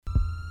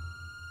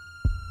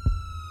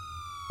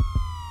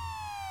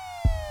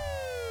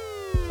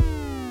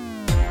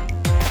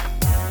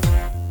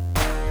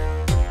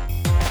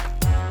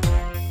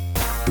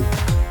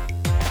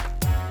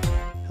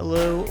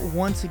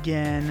once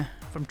again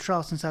from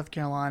Charleston, South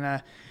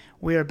Carolina.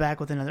 We are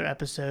back with another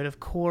episode of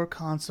Core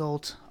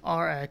Consult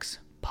RX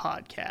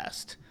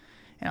Podcast.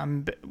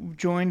 And I'm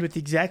joined with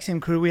the exact same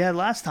crew we had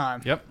last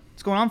time. Yep.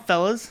 What's going on,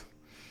 fellas?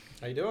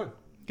 How you doing?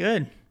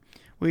 Good.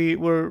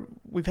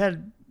 We've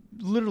had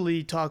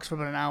literally talks for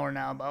about an hour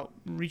now about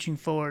reaching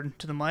forward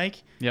to the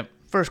mic. Yep.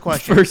 First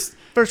question.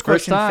 First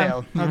question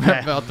failed. Okay.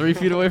 About 3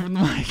 feet away from the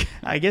mic.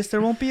 I guess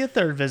there won't be a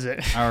third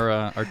visit.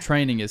 Our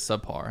training is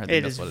subpar. I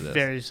think that's what it is.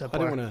 Very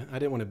subpar. I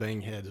didn't want to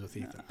bang heads with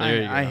Ethan.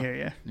 I hear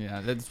you.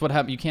 Yeah, that's what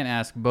happened. You can't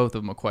ask both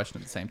of them a question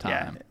at the same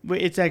time. Yeah,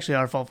 it's actually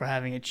our fault for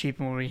having it cheap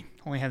when we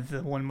only have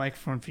the one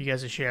microphone for you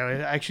guys to share. I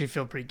actually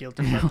feel pretty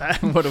guilty about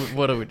that.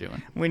 What are we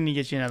doing? We need to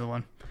get you another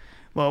one.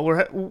 Well,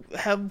 we're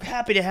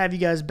happy to have you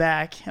guys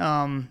back.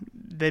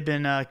 They've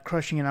been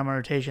crushing it on my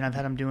rotation. I've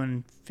had them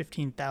doing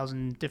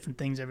 15,000 different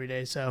things every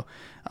day. So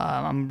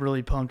I'm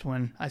really pumped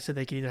when I said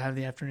they could either have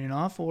the afternoon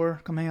off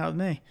or come hang out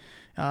with me.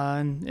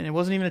 And it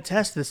wasn't even a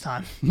test this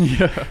time.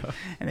 Yeah.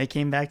 And they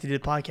came back to do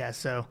the podcast.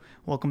 So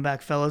welcome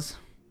back, fellas.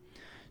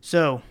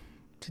 So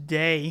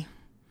today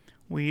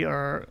we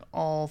are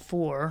all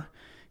four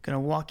going to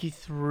walk you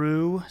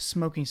through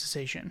smoking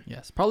cessation.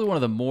 Yes, probably one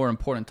of the more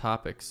important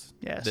topics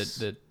yes.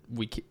 that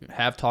we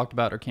have talked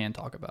about or can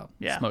talk about.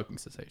 Yeah. Smoking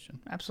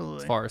cessation. Absolutely.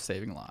 As far as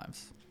saving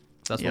lives.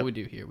 That's what we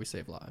do here. We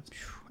save lives.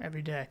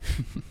 Every day.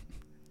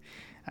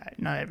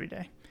 Not every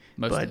day.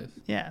 Most days.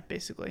 Yeah,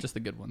 basically. Just the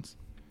good ones.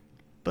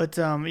 But,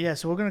 so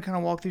we're going to kind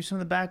of walk through some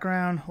of the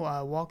background,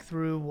 walk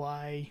through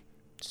why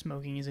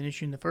smoking is an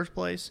issue in the first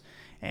place,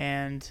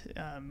 and,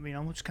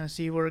 we'll just kind of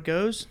see where it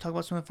goes, talk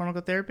about some of the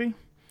pharmacotherapy.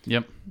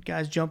 Yep.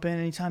 Guys, jump in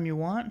anytime you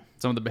want.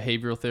 Some of the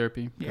behavioral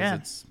therapy. Because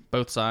it's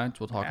both sides.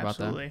 We'll talk about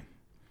that. Absolutely.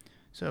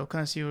 So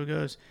kind of see where it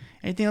goes.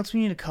 Anything else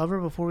we need to cover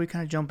before we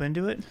kind of jump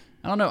into it?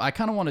 I don't know. I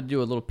kind of want to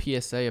do a little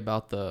PSA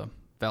about the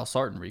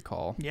valsartan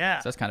recall. Yeah.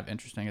 So that's kind of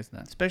interesting, isn't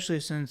it? Especially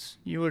since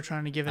you were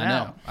trying to give it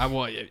out. I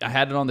know. I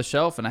had it on the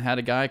shelf, and I had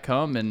a guy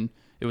come, and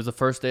it was the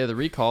first day of the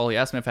recall. He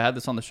asked me if I had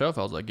this on the shelf.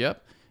 I was like,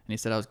 yep. And he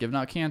said I was giving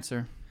out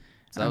cancer.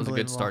 So that was a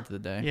good start to the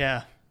day.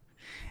 Yeah.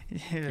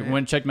 Went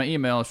and checked my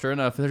email. Sure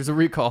enough, there's a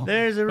recall.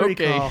 There's a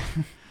recall. Okay.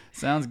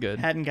 Sounds good.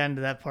 Hadn't gotten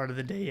to that part of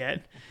the day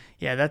yet.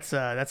 Yeah, that's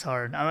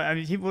hard. I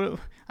mean,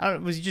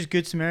 was he just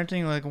good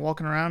Samaritan, like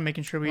walking around,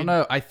 making sure we? Well,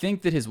 no, I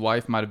think that his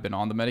wife might have been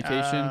on the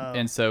medication,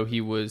 and so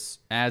he was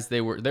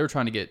they were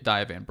trying to get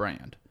Diavan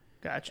brand.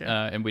 Gotcha.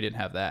 And we didn't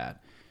have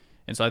that,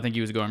 and so I think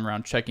he was going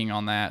around checking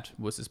on that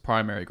was his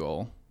primary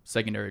goal.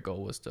 Secondary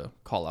goal was to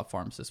call out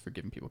pharmacists for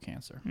giving people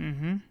cancer.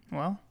 Mm-hmm.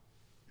 Well,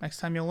 next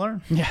time you'll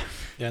learn. Yeah.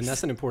 Yeah, and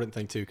that's an important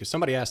thing too, because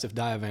somebody asked if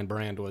Diavan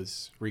brand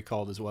was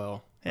recalled as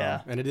well.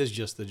 Yeah. And it is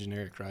just the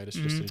generic, right? It's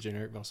just a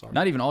generic valsartan.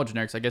 Not even all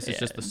generics. I guess it's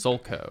just the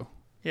Solco.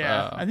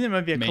 Yeah, I think there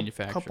might be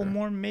a couple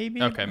more,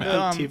 maybe. Okay,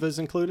 I think Teva's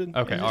included.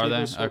 Okay, are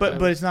they? Okay. But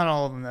it's not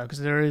all of them though, because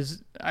there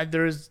is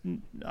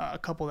a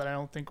couple that I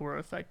don't think were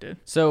affected.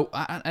 So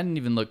I didn't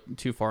even look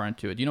too far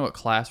into it. Do you know what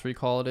class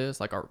recall it is?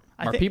 Like, are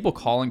people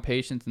calling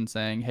patients and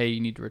saying, "Hey,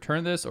 you need to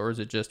return this," or is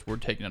it just we're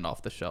taking it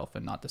off the shelf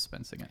and not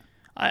dispensing it?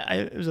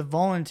 It was a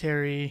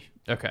voluntary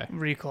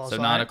recall. So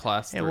not a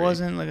class 3. It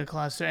wasn't like a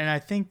class 3. And I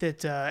think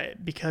that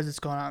because it's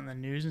gone out in the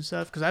news and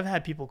stuff, because I've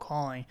had people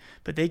calling,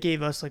 but they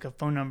gave us like a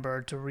phone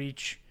number to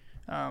reach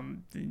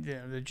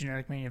the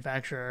generic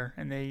manufacturer,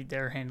 and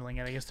they're handling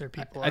it. I guess their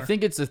people I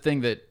think it's a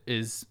thing that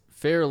is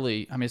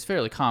it's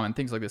fairly common.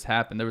 Things like this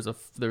happen. There was a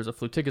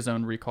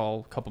fluticasone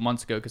recall a couple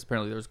months ago because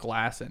apparently there was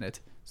glass in it.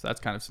 So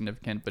that's kind of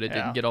significant, but it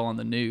didn't get all on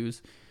the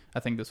news. I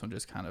think this one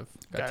just kind of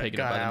got taken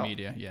up by the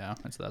media. Yeah,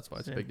 and so that's why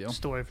it's a big deal.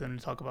 Story for them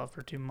to talk about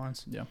for 2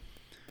 months. Yeah.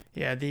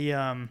 Yeah, the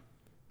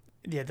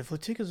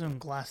fluticasone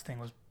glass thing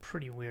was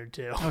pretty weird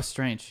too. Oh,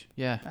 strange.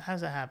 Yeah. How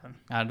does that happen?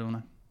 I don't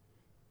know.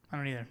 I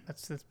don't either.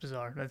 That's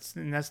bizarre. That's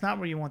not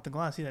where you want the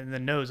glass either. The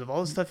nose of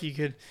all the stuff you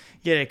could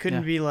get, it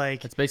couldn't be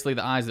like. It's basically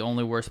the eye's the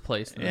only worst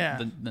place. The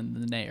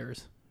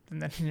nares.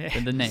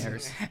 The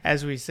nares.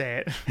 As we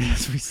say it.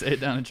 As we say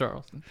it down in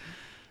Charleston.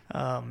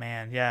 Oh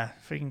man, yeah,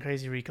 freaking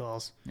crazy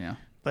recalls. Yeah.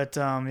 But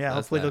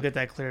hopefully they'll get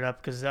that cleared up,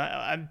 because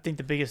I think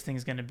the biggest thing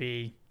is going to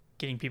be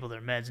getting people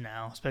their meds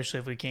now, especially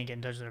if we can't get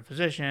in touch with their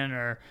physician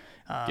or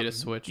get it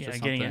switched or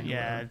something.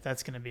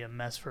 That's going to be a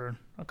mess for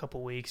a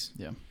couple weeks.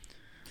 Yeah.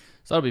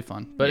 So that'll be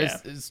fun. But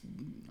it's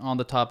on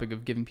the topic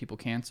of giving people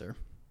cancer.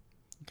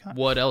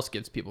 What else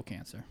gives people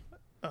cancer?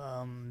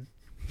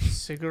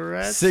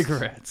 Cigarettes.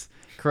 Cigarettes.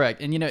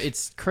 Correct. And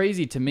it's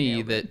crazy to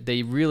me that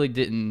they really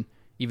didn't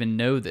even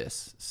know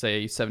this,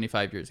 say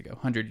 75 years ago,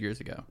 100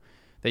 years ago.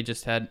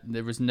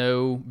 There was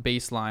no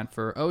baseline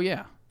for,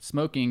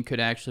 smoking could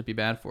actually be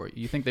bad for you.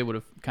 You think they would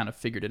have kind of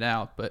figured it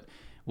out, but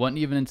wasn't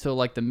even until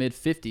like the mid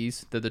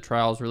 50s that the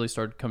trials really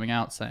started coming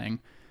out saying,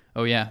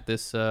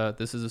 this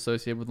is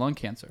associated with lung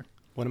cancer.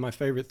 One of my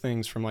favorite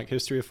things from like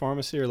history of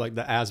pharmacy are like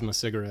the asthma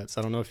cigarettes.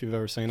 I don't know if you've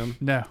ever seen them.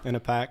 No. In a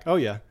pack. Oh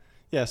yeah.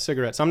 Yeah,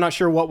 cigarettes. I'm not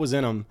sure what was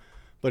in them,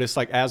 but it's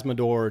like asthma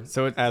door,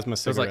 asthma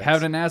cigarettes. So it's like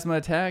having an asthma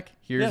attack.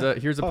 Here's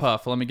a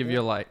puff. Let me give you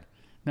a light.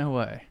 No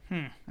way.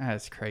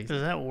 That's crazy.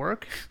 Does that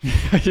work?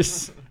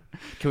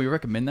 Can we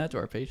recommend that to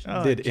our patients?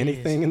 Oh, Did geez.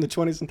 anything in the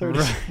 20s and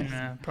 30s?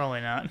 Nah,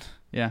 probably not.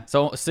 Yeah.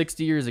 So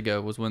 60 years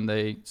ago was when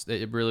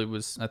it really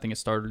was, I think it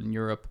started in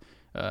Europe.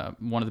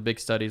 One of the big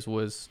studies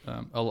was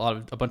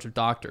a bunch of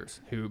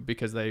doctors who,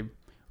 because they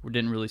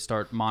didn't really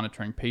start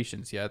monitoring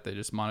patients yet, they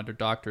just monitored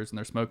doctors and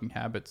their smoking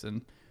habits.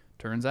 And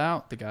turns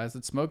out the guys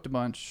that smoked a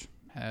bunch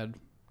had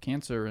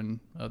cancer and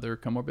other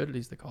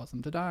comorbidities that caused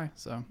them to die.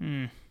 So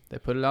they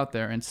put it out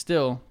there, and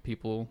still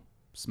people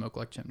smoke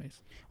like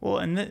chimneys. Well,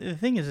 and the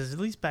thing is at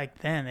least back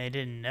then they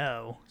didn't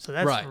know, so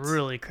that's Right.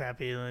 really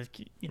crappy. Like,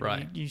 you know,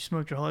 Right. you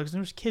smoked your whole life. 'Cause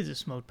there was kids that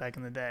smoked back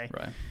in the day.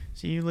 Right.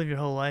 So you live your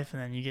whole life,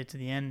 and then you get to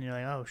the end, and you're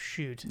like, oh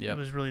shoot, Yep. it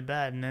was really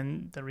bad. And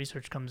then the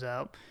research comes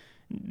out.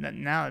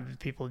 Now that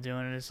people are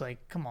doing it, it's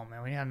like, come on,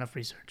 man, we got enough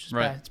research. It's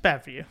Right. bad. It's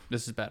bad for you.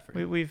 This is bad for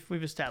you.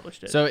 We've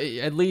established it. So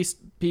at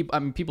least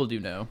people do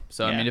know.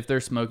 So I Yeah. mean, if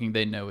they're smoking,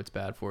 they know it's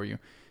bad for you.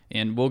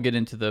 And we'll get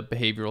into the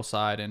behavioral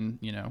side and,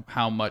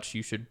 how much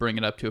you should bring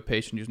it up to a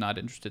patient who's not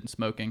interested in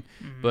smoking.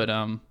 But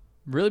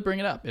really bring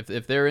it up.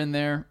 If they're in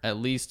there, at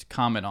least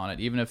comment on it.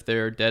 Even if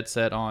they're dead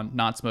set on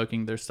not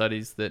smoking, there's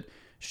studies that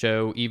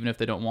show even if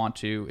they don't want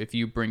to, if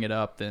you bring it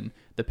up, then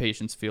the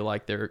patients feel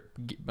like they're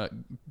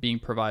being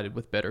provided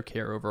with better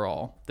care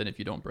overall than if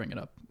you don't bring it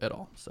up at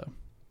all. So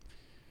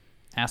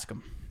ask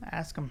them.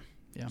 Ask them.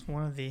 Yeah. It's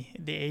one of the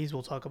A's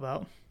we'll talk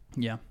about.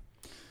 Yeah.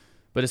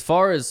 But as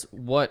far as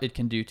what it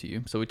can do to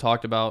you, so we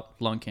talked about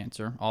lung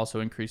cancer, also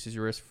increases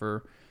your risk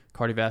for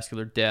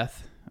cardiovascular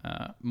death.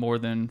 More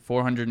than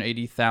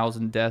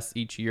 480,000 deaths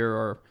each year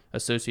are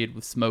associated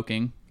with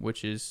smoking,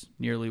 which is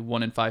nearly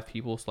 1 in 5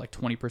 people. So like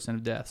 20%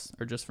 of deaths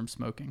are just from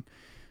smoking.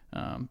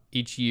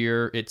 Each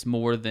year, it's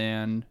more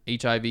than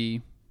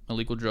HIV,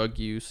 illegal drug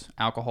use,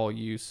 alcohol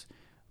use,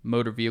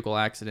 motor vehicle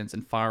accidents,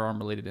 and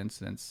firearm-related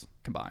incidents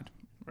combined.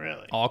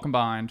 Really? All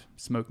combined,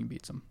 smoking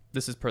beats them.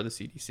 This is per the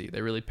CDC.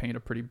 They really paint a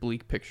pretty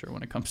bleak picture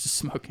when it comes to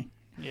smoking.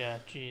 Yeah,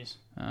 jeez.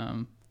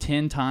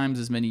 10 times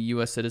as many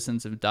U.S.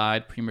 citizens have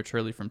died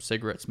prematurely from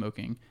cigarette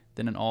smoking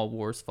than in all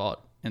wars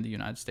fought in the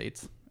United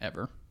States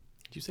ever.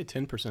 Did you say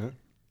 10%?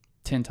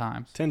 10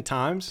 times. 10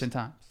 times? 10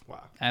 times.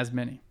 Wow. As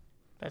many.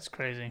 That's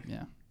crazy.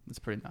 Yeah, that's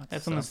pretty nuts.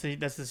 That's that's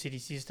the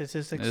CDC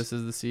statistics. This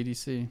is the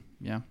CDC.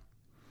 Yeah.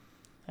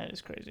 That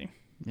is crazy.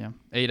 Yeah.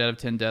 8 out of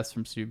 10 deaths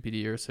from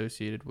COPD are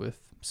associated with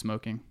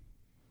smoking,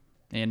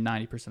 and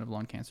 90% of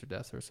lung cancer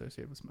deaths are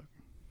associated with smoking.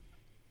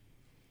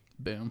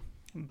 Boom.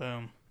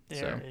 Boom.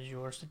 There is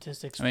your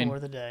statistics for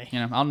the day.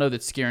 I don't know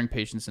that scaring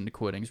patients into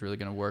quitting is really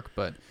going to work,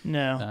 but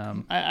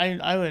no,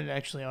 I would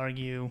actually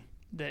argue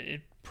that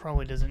it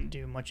probably doesn't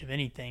do much of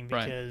anything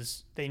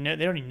because they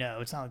already know.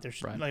 It's not like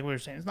they're like we were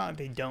saying. It's not like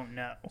they don't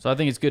know. So I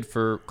think it's good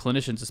for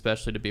clinicians,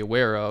 especially, to be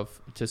aware of,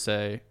 to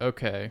say,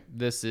 okay,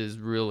 this is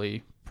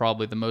really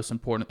probably the most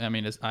important. I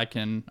mean, I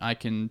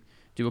can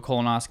do a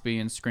colonoscopy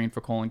and screen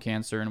for colon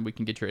cancer, and we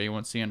can get your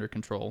A1C under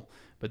control.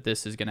 But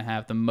this is going to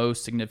have the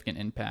most significant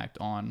impact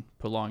on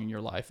prolonging your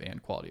life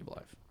and quality of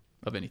life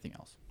of anything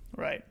else.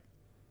 Right.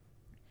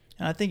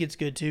 And I think it's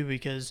good too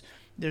because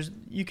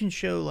you can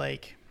show,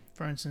 like,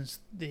 for instance,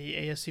 the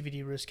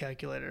ASCVD risk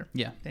calculator.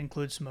 Yeah. That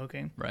includes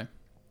smoking. Right.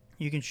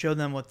 You can show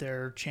them what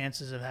their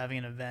chances of having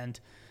an event,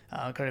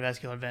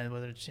 cardiovascular event,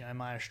 whether it's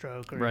MI or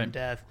stroke or even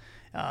death,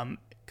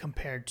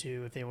 compared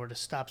to if they were to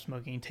stop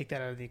smoking, take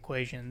that out of the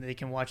equation, they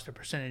can watch their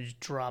percentage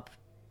drop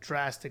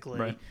drastically.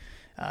 Right.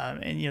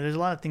 And there's a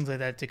lot of things like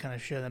that to kind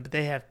of show them, but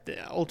they have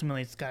to,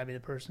 ultimately it's got to be the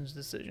person's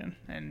decision,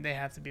 and they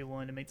have to be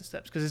willing to make the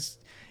steps because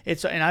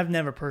it's and I've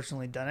never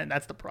personally done it.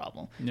 That's the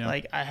problem. Yeah.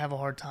 Like, I have a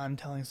hard time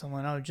telling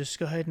someone, oh, just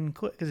go ahead and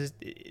quit, because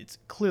it's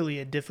clearly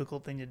a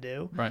difficult thing to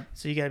do. Right.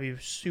 So you got to be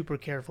super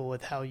careful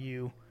with how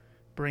you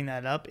bring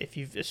that up,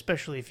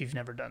 especially if you've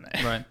never done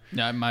that. Right.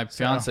 Yeah, my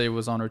fiance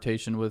was on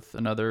rotation with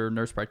another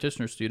nurse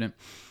practitioner student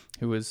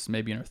who was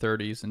maybe in her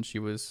 30s, and she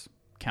was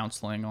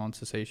counseling on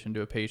cessation to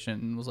a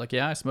patient and was like,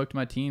 yeah, I smoked in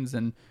my teens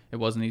and it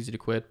wasn't easy to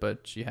quit,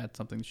 but she had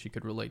something she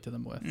could relate to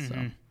them with. Mm-hmm.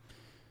 So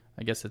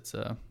I guess it's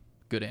a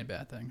good and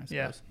bad thing, I suppose.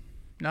 Yeah.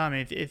 No, I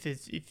mean,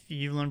 if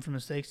you learn from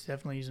mistakes,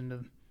 definitely use them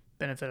to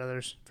benefit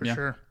others for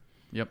sure.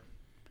 Yep.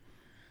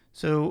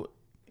 So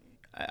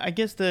I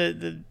guess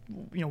the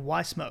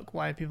why smoke?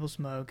 Why do people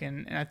smoke?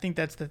 And I think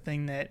that's the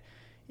thing that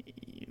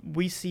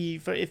we see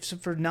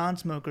for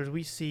non-smokers.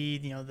 We see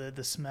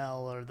the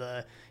smell or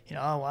the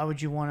oh, why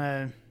would you want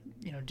to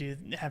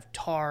have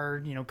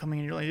tar coming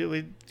in your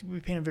life? We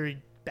paint a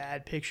very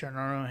bad picture in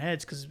our own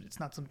heads because it's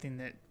not something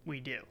that we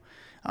do.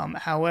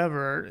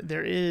 However,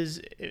 there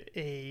is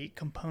a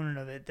component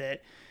of it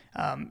that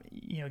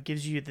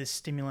gives you this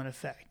stimulant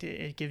effect.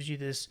 It gives you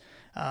this.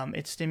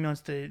 It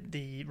stimulates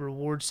the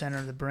reward center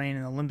of the brain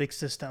and the limbic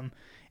system,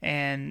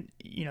 and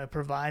it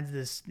provides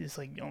this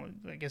like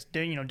I guess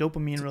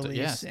dopamine release.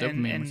 Yes,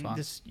 dopamine and response.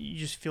 this, you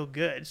just feel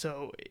good.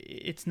 So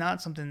it's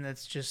not something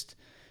that's just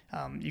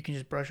you can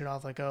just brush it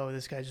off like, oh,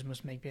 this guy just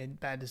must make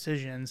bad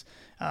decisions.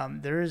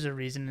 There is a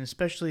reason, and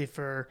especially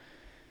for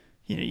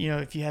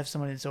if you have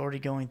someone that's already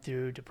going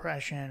through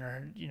depression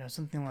or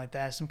something like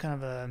that, some kind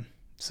of a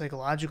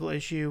psychological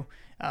issue,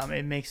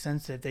 it makes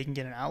sense that if they can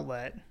get an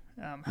outlet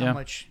how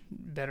much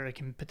better it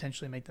can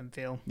potentially make them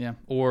feel. Yeah,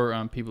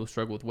 or people who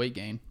struggle with weight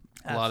gain.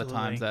 Absolutely. A lot of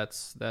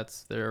times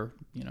that's their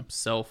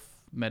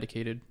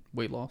self-medicated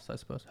weight loss, I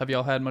suppose. Have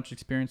y'all had much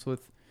experience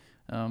with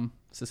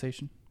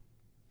cessation?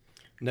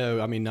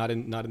 No, I mean not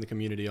in the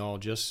community at all.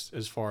 Just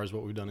as far as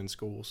what we've done in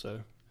school.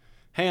 So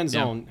hands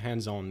on,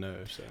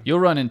 no. So you'll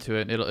run into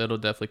it. It'll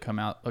definitely come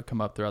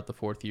up throughout the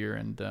 4th year,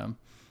 and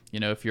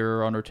if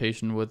you're on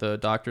rotation with a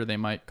doctor, they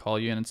might call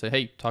you in and say,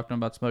 "Hey, talk to them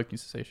about smoking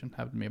cessation."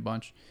 Happened to me a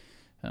bunch.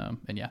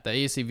 And yeah, the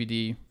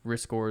ACVD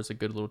risk score is a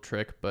good little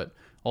trick, but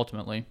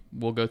ultimately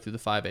we'll go through the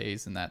 5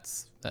 A's, and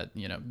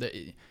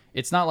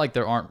it's not like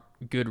there aren't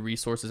good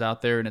resources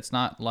out there, and it's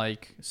not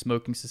like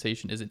smoking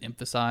cessation isn't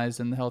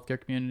emphasized in the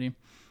healthcare community.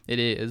 It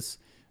is.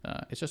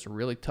 It's just a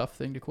really tough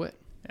thing to quit.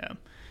 Yeah.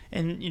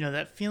 And,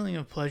 that feeling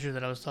of pleasure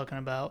that I was talking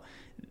about,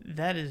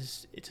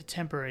 it's a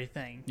temporary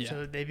thing. Yeah.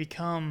 So they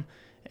become,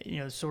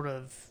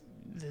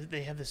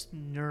 they have this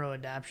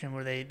neuroadaptation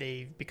where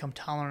they become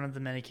tolerant of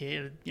the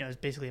medication. It's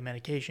basically a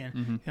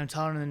medication. Mm-hmm.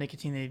 Tolerant of the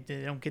nicotine,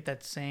 they don't get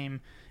that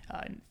same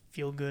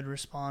feel-good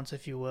response,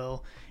 if you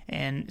will.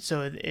 And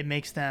so it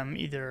makes them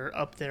either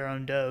up their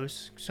own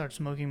dose, start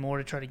smoking more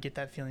to try to get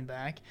that feeling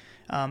back.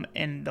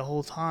 And the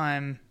whole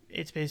time,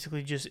 it's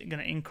basically just going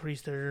to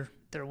increase their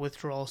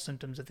withdrawal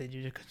symptoms if they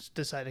do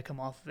decide to come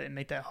off of it and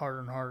make that harder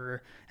and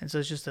harder. And so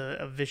it's just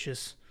a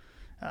vicious,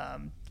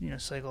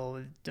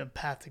 cycle, a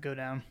path to go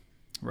down.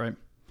 Right.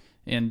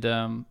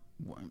 And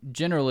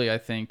generally, I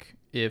think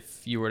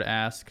if you were to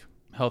ask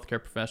a healthcare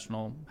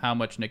professional how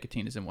much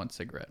nicotine is in one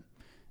cigarette,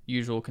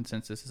 usual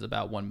consensus is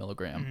about 1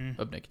 milligram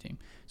of nicotine.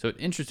 So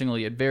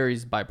interestingly, it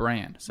varies by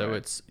brand. So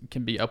it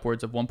can be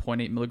upwards of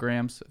 1.8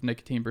 milligrams of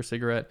nicotine per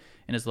cigarette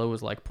and as low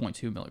as like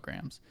 0.2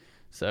 milligrams.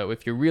 So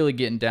if you're really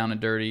getting down and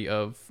dirty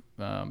of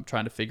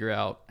trying to figure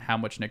out how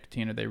much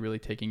nicotine are they really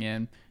taking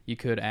in, you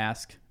could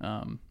ask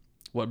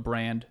what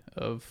brand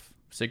of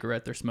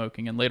cigarette they're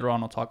smoking. And later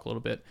on, I'll talk a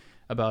little bit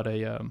about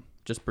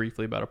just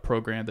briefly about a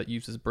program that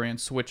uses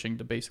brand switching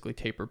to basically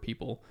taper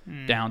people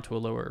down to a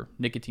lower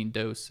nicotine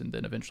dose and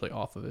then eventually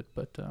off of it.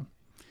 But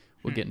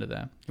we'll get into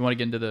that. You want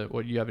to get into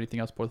do you have anything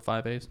else for the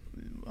 5 A's?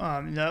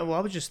 No, well, I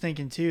was just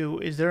thinking too,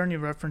 is there any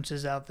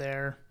references out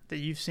there that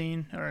you've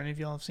seen or any of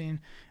y'all have seen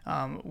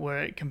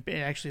where it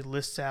actually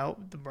lists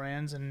out the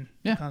brands and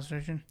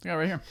concentration? Yeah,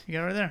 right here. You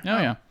got it right there? Oh,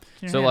 yeah.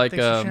 So like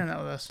thanks for sharing that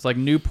with us. It's like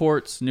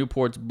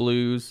Newport's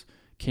Blues,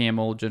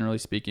 Camel, generally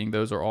speaking,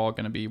 those are all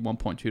going to be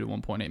 1.2 to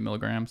 1.8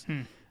 milligrams.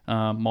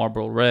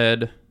 Marlboro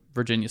Red,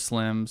 Virginia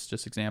Slims,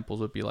 just examples,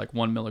 would be like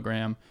 1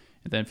 milligram.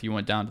 And then if you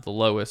went down to the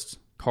lowest,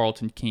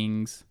 Carlton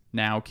Kings,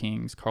 Now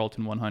Kings,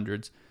 Carlton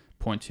 100s,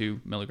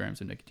 0.2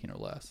 milligrams of nicotine or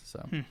less.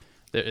 So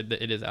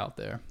it is out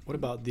there. What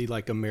about the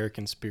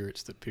American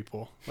spirits that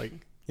people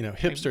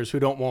hipsters who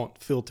don't want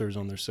filters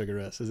on their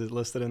cigarettes? Is it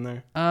listed in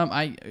there?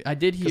 I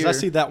did hear, because I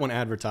see that one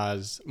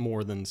advertised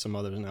more than some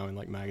others now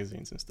in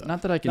magazines and stuff.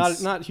 Not that I can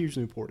not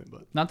hugely important,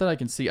 but not that I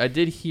can see. I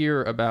did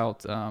hear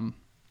about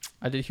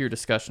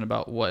discussion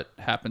about what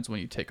happens when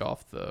you take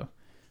off the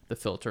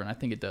filter, and I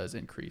think it does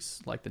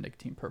increase the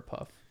nicotine per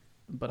puff,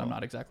 but I'm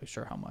not exactly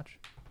sure how much.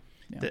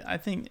 Yeah. I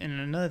think, and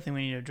another thing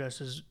we need to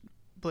address is,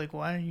 Blake,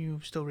 why are you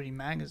still reading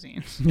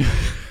magazines?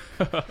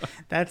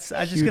 That's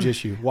huge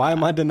issue. Why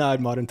am I denied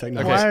modern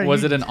technology? Okay,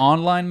 was it an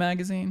online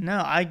magazine?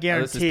 No, I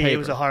guarantee it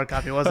was a hard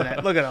copy, wasn't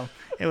it? Look at them.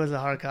 It was a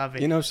hard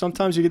copy.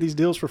 Sometimes you get these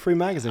deals for free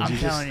magazines. I'm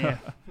telling you.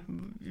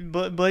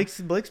 But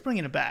Blake's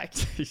bringing it back.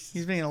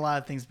 He's bringing a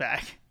lot of things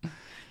back.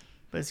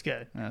 But it's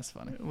good. That's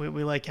funny.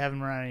 We like having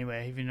him around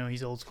anyway, even though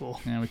he's old school.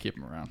 Yeah, we keep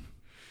him around.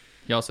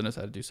 He also knows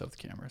how to do stuff with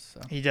cameras.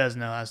 So. He does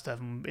know how to stuff.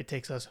 It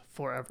takes us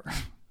forever.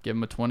 Give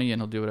him a 20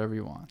 and he'll do whatever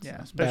he wants.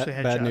 Yeah, especially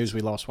headshots. Bad news,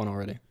 we lost one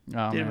already.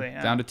 Oh, Did man.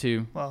 we? Down to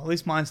 2. Well, at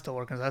least mine's still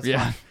working, so that's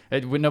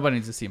fine. Nobody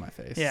needs to see my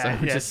face. Yeah,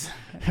 so yes.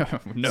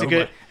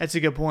 That's a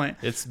good point.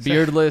 It's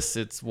beardless.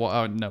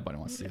 Nobody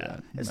wants to see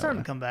that. It's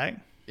starting to come back.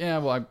 Yeah,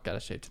 well, I've got to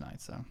shave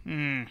tonight, so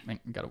I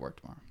got to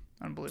work tomorrow.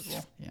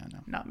 Unbelievable. Yeah, I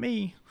know. Not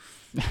me.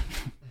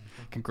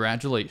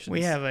 Congratulations.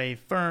 We have a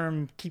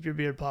firm keep your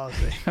beard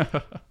policy.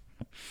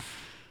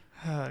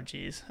 Oh,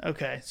 geez.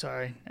 Okay,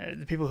 sorry.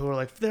 The people who were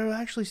like, they're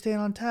actually staying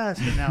on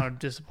task and now are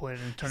disappointed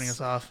and turning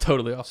us off.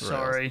 Totally off the rails.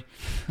 Sorry.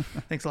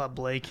 Thanks a lot,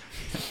 Blake.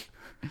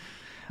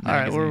 All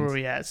right, where were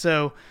we at?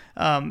 So,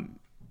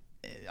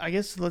 I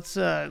guess let's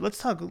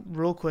talk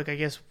real quick, I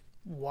guess,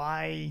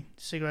 why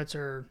cigarettes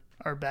are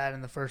bad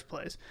in the first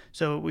place.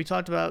 So we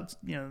talked about,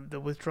 the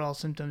withdrawal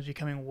symptoms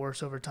becoming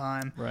worse over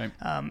time. Right.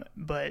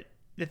 But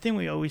the thing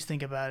we always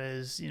think about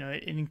is,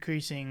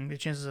 increasing the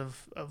chances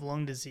of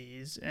lung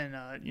disease and,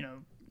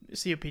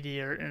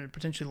 COPD and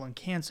potentially lung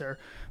cancer.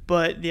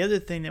 But the other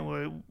thing that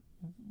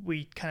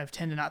we kind of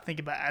tend to not think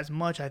about as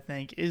much, I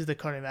think, is the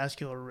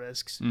cardiovascular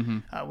risks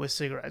with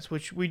cigarettes,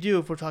 which we do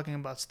if we're talking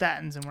about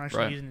statins and we're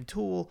actually using the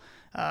tool.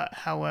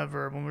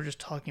 However, when we're just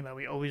talking about it,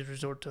 we always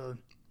resort to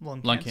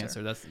lung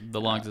cancer. That's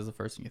the lungs is the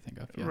first thing you think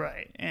of. Yeah.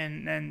 Right.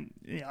 And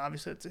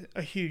obviously it's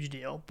a huge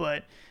deal,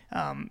 but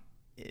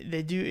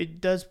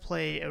it does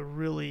play a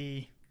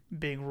really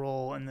big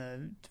role in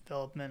the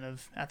development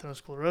of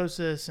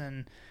atherosclerosis,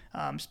 and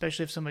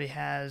especially if somebody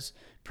has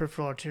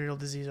peripheral arterial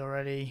disease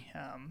already,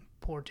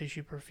 poor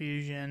tissue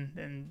perfusion,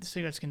 and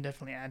cigarettes can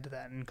definitely add to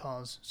that and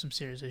cause some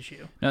serious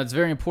issue. Now, it's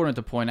very important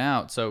to point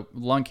out, so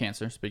lung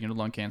cancer, speaking of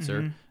lung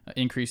cancer,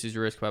 increases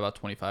your risk by about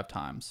 25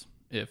 times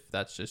if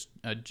that's just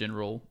a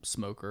general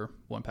smoker,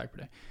 1 pack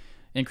per day.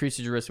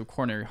 Increases your risk of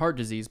coronary heart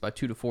disease by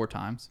 2 to 4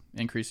 times.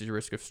 Increases your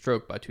risk of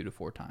stroke by 2 to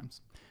 4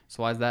 times.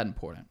 So why is that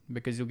important?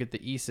 Because you'll get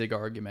the e-cig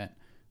argument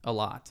a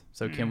lot.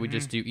 So can we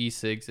just do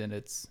e-cigs and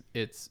it's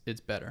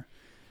better?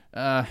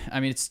 I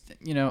mean, it's,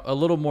 a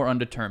little more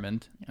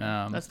undetermined.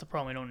 That's the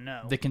problem. We don't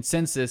know. The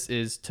consensus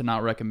is to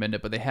not recommend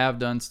it, but they have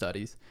done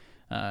studies.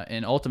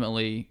 And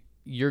ultimately,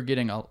 you're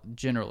getting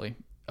generally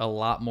a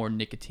lot more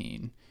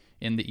nicotine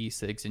in the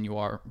e-cigs than you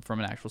are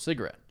from an actual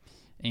cigarette.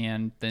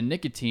 And the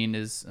nicotine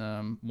is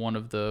one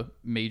of the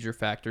major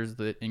factors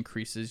that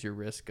increases your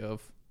risk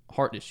of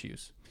heart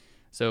issues.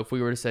 So if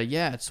we were to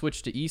say,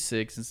 switch to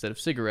e-cigs instead of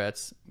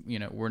cigarettes,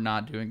 we're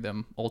not doing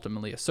them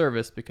ultimately a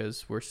service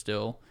because they're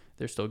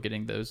still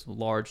getting those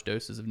large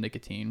doses of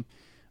nicotine.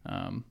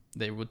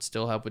 They would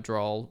still have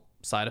withdrawal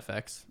side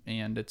effects,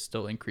 and it's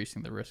still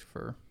increasing the risk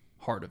for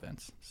heart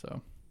events.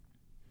 So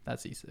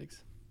that's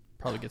e-cigs.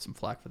 Probably get some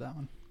flack for that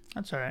one.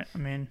 That's all right. I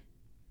mean,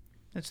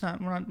 it's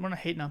not. We're not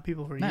hating on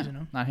people for using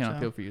them. Not hating on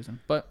people for using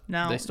them, but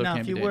they still can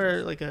be dangerous. Now, if you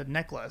wear like a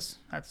necklace,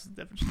 that's a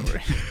different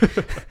story.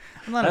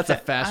 That's a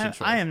fashion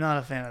choice. I am not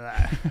a fan of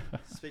that.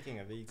 Speaking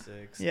of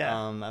e-cigs, yeah,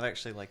 I've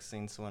actually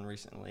seen someone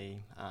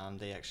recently.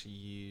 They actually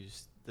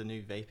used the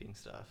new vaping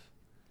stuff.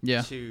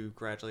 Yeah. To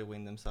gradually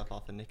wean themselves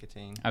off of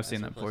nicotine. I've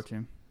seen that before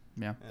too.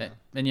 Yeah.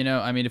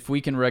 And if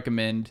we can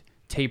recommend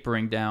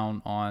tapering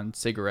down on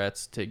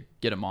cigarettes to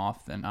get them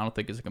off, then I don't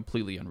think it's a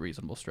completely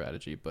unreasonable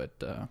strategy, but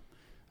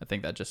I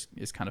think that just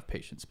is kind of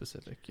patient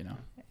specific,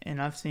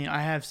 And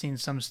I have seen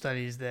some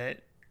studies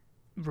that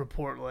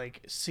report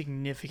like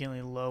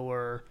significantly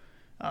lower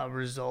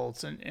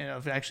results and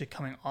of actually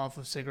coming off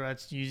of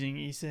cigarettes using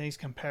e-cigs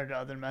compared to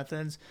other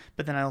methods.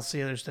 But then I'll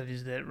see other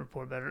studies that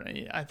report better.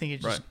 I think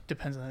it just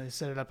depends on how they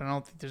set it up, and I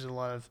don't think there's a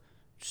lot of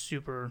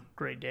super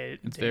great data.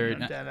 It's very,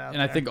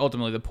 and I think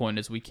ultimately the point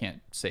is we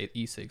can't say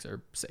e-cigs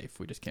are safe.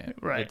 We just can't.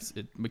 Right.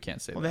 We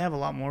can't say. Well, that. they have a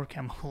lot more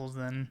chemicals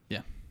than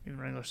even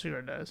regular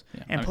cigarette does.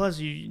 Yeah. And plus,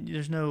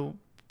 there's no,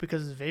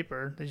 because it's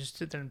vapor, they just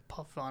sit there and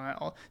puff on it.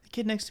 The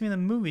kid next to me in the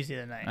movies the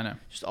other night, I know,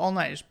 just all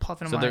night, just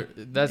puffing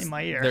in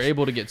my ear. They're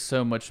able to get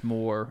so much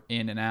more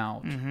in and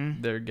out.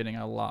 They're getting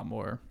a lot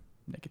more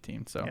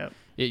nicotine. So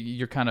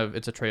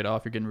it's a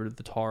trade-off. You're getting rid of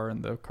the tar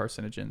and the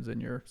carcinogens,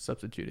 and you're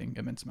substituting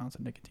immense amounts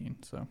of nicotine.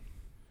 So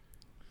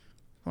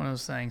one of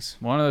those things.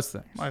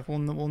 Like we'll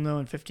know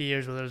in 50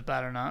 years whether it's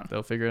bad or not.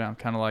 They'll figure it out.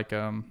 Kind of like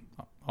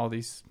all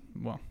these.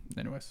 Well,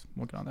 anyways,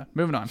 we'll get on that.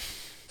 Moving on.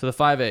 So the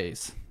 5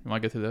 A's. You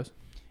want to go through those?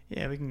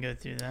 Yeah, we can go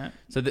through that.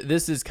 So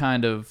this is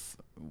kind of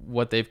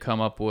what they've come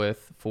up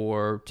with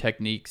for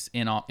techniques,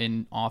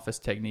 in-office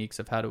techniques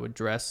of how to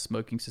address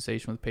smoking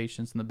cessation with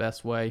patients in the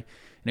best way. It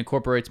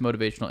incorporates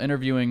motivational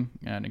interviewing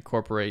and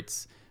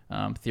incorporates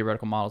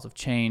theoretical models of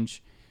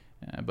change.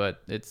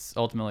 But it's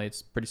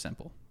pretty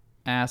simple.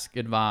 Ask,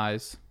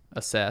 advise,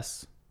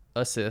 assess,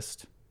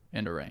 assist,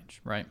 and arrange,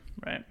 right?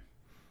 Right.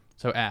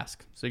 So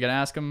ask. So you got to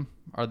ask them,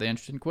 are they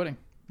interested in quitting,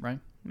 right?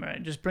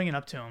 Right. Just bring it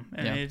up to them.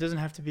 And it doesn't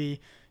have to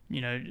be,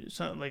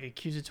 something like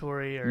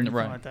accusatory or anything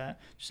like that.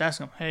 Just ask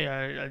them, hey,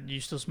 are you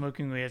still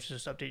smoking? We have to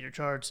just update your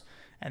charts.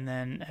 And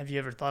then have you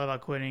ever thought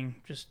about quitting?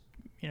 Just,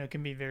 it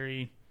can be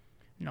very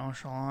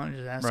nonchalant.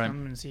 Just ask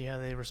them and see how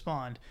they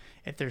respond.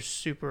 If they're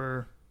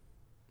super,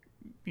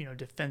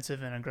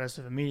 defensive and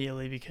aggressive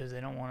immediately because they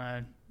don't want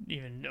to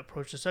even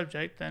approach the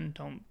subject, then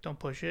don't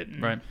push it,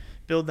 and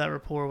build that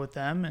rapport with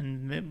them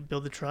and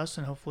build the trust,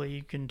 and hopefully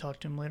you can talk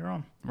to them later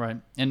on. Right.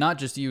 And not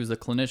just you as a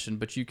clinician,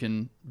 but you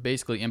can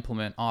basically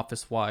implement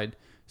office-wide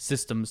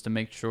systems to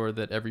make sure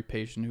that every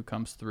patient who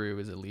comes through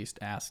is at least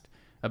asked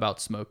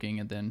about smoking,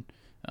 and then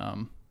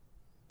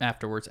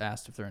afterwards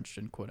asked if they're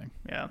interested in quitting.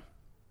 Yeah.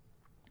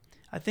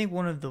 I think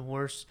one of the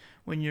worst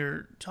when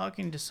you're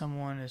talking to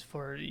someone is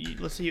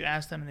let's say you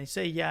ask them and they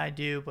say, yeah, I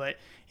do, but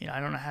I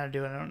don't know how to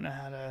do it. I don't know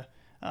how to,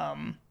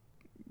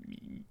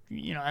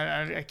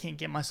 I can't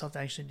get myself to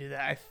actually do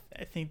that.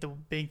 I think the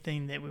big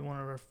thing that we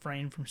want to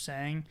refrain from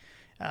saying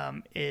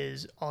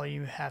is all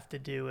you have to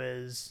do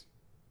is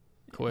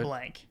quit.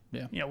 Blank.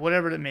 Yeah.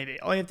 Whatever it may be.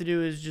 All you have to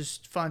do is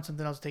just find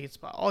something else to take its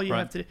spot. All you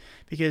have to,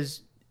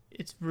 because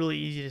it's really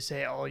easy to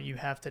say all you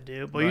have to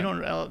do, but you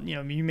don't,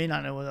 you may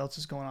not know what else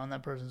is going on in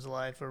that person's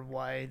life or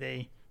why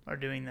they are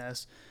doing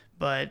this.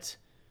 But,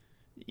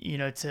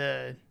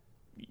 to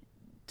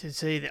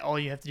say that all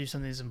you have to do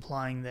something is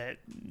implying that,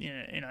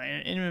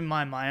 and in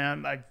my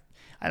mind,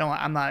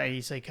 I'm not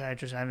a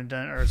psychiatrist, I haven't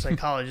done, or a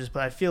psychologist,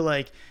 but I feel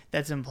like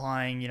that's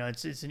implying,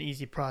 it's an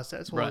easy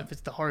process. Well, if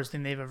it's the hardest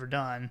thing they've ever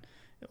done,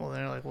 well,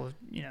 they're like, well,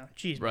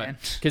 geez, Right. man.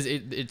 Because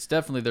it's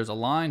definitely, there's a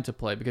line to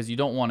play, because you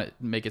don't want to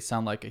make it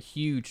sound like a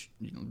huge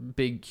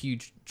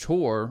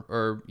chore,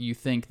 or you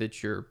think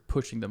that you're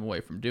pushing them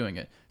away from doing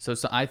it. So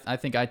I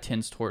think I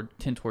tend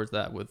towards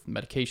that with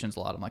medications a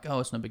lot. I'm like, oh,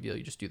 it's no big deal.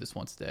 You just do this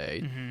once a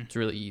day. It's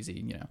really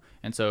easy,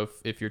 And so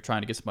if you're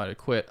trying to get somebody to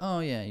quit, oh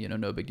yeah,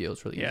 no big deal.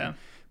 It's really easy.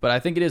 But I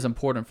think it is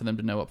important for them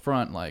to know up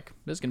front, like,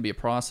 this is going to be a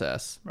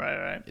process.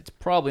 Right. It's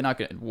probably not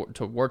going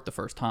to work the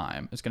first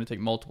time. It's going to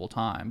take multiple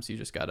times. You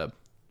just got to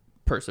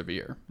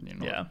persevere.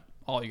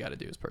 All you got to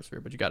do is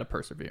persevere, but you got to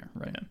persevere,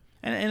 right?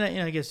 Yeah.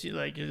 And I guess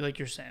like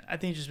you're saying, I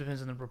think it just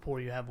depends on the rapport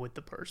you have with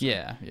the person.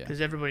 Yeah.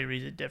 Because everybody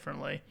reads it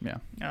differently. Yeah.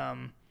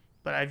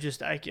 But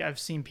I've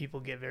seen people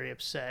get very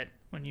upset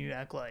when you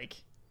act like,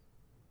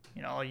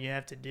 all you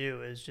have to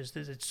do is just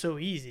this. It's so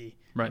easy.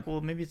 Right. Like,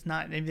 well, maybe it's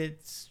not. Maybe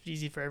it's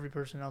easy for every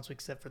person else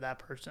except for that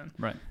person.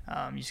 Right.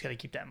 You just got to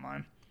keep that in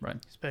mind. Right.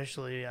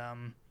 Especially,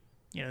 then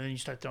you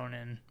start throwing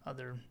in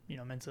other,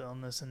 mental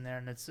illness in there,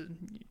 and it's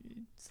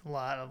a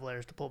lot of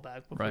layers to pull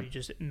back before you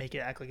just make it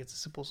act like it's a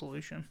simple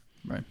solution.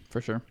 Right. For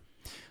sure.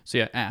 So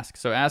yeah, ask.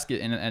 So ask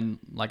it, and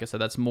like I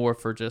said, that's more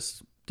for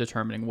just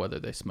determining whether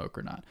they smoke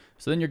or not.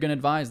 So then you're going to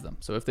advise them.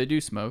 So if they do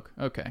smoke,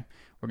 okay,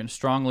 we're going to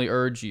strongly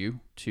urge you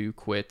to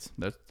quit.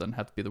 That doesn't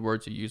have to be the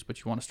words you use, but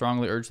you want to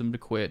strongly urge them to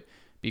quit.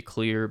 Be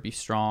clear, be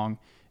strong,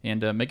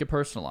 and make it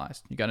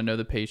personalized. You got to know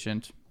the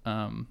patient,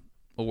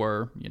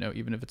 or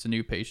even if it's a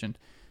new patient,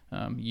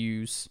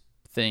 use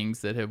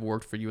things that have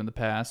worked for you in the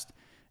past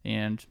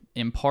and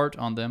impart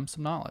on them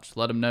some knowledge.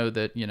 Let them know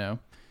that,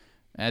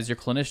 as your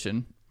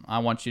clinician, I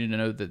want you to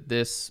know that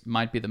this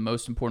might be the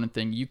most important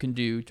thing you can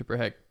do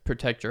to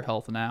protect your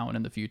health now and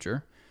in the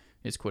future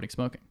is quitting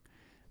smoking.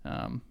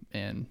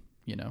 And,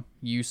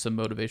 use some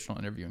motivational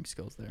interviewing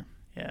skills there.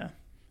 Yeah.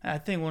 I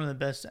think one of the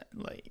best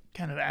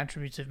kind of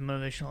attributes of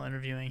motivational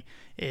interviewing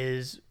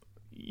is,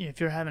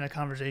 if you're having a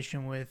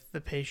conversation with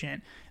the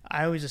patient,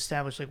 I always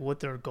establish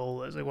what their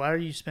goal is. Why are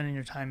you spending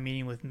your time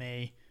meeting with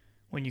me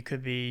when you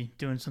could be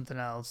doing something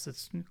else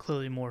that's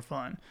clearly more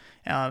fun?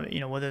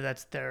 Whether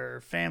that's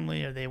their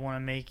family or they want to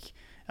make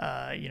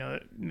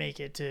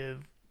it to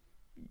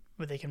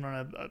where they can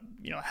run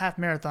a half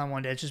marathon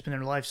one day. It's just been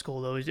their life's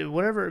goal, though.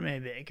 Whatever it may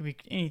be, it could be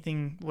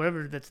anything,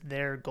 whatever that's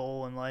their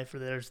goal in life or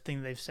their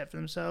thing they've set for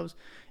themselves.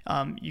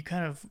 You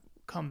kind of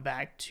come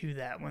back to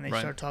that when they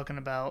start talking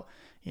about,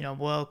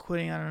 well,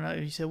 quitting. I don't know.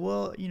 You said,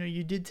 well,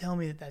 you did tell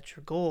me that that's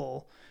your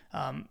goal.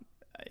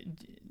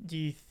 Do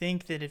you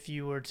think that if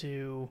you were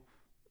to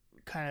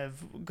kind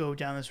of go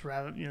down this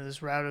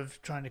route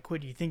of trying to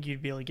quit, do you think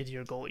you'd be able to get to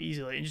your goal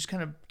easily? And just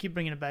kind of keep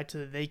bringing it back to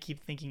that they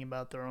keep thinking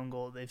about their own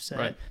goal they've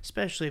set,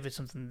 especially if it's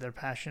something they're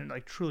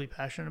passionate, truly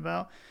passionate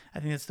about. I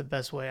think that's the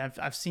best way.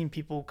 I've seen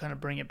people kind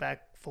of bring it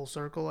back full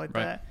circle like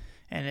that,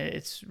 and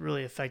it's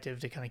really effective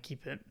to kind of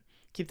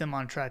keep them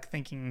on track,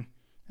 thinking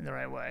in the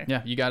right way.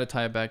 Yeah, you got to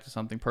tie it back to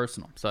something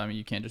personal. So,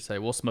 you can't just say,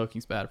 well,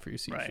 smoking's bad for you,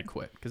 so you should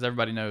quit, because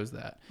everybody knows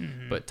that.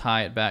 Mm-hmm. But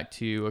tie it back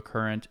to a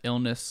current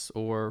illness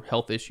or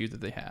health issue that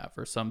they have,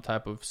 or some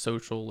type of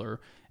social or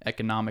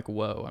economic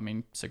woe.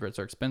 Cigarettes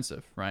are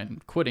expensive, right?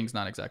 And quitting's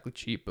not exactly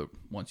cheap, but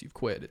once you've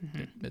quit,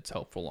 it's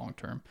helpful long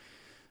term.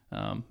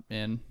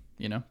 And,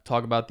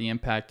 talk about the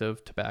impact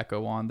of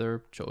tobacco on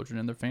their children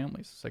and their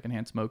families.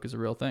 Secondhand smoke is a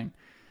real thing.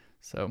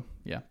 So,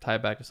 yeah, tie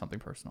it back to something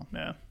personal.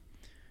 Yeah.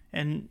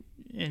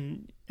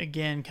 And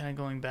again, kind of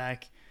going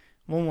back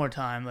one more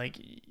time, I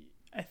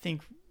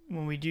think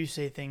when we do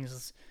say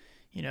things,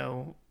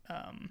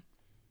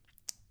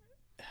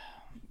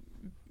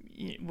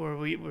 where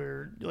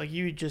we're like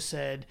you just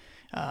said,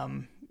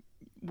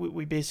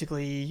 we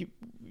basically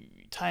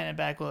tying it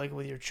back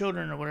with your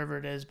children or whatever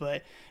it is,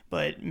 but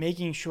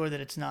making sure that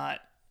it's not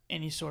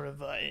any sort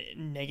of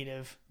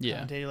negative.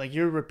 Yeah.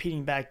 You're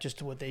repeating back just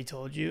to what they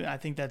told you. I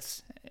think I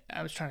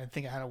was trying to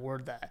think of how to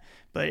word that,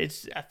 but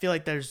I feel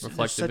like there's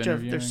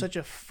such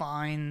a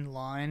fine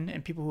line,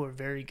 and people who are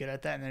very good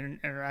at that and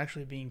they're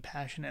actually being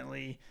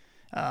passionately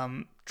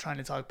trying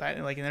to talk back,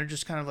 and they're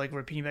just kind of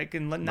repeating back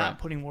and not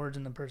putting words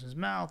in the person's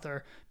mouth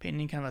or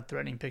painting any kind of a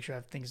threatening picture.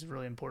 I think is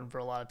really important for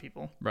a lot of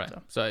people. Right.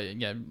 So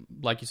yeah,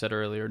 like you said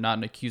earlier, not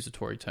an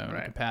accusatory tone,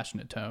 a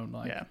compassionate tone.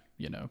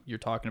 You're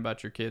talking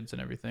about your kids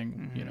and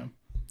everything. Mm-hmm.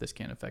 This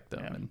can't affect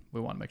them, and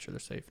we want to make sure they're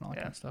safe and all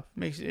that kind of stuff.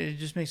 It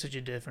just makes such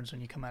a difference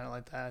when you come at it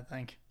like that, I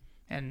think.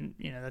 And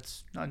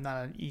that's not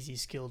an easy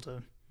skill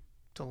to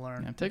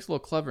learn. Yeah, it takes a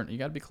little clever. You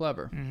got to be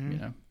clever.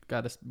 Mm-hmm.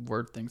 Got to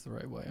word things the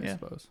right way, I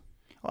suppose.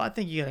 Well, I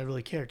think you gotta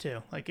really care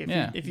too.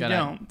 If you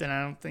don't, then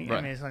I don't think.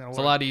 Right. It's not gonna work. It's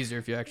a lot easier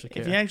if you actually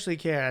care. If you actually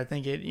care, I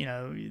think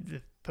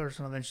the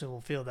person eventually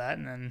will feel that,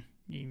 and then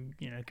you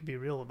can be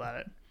real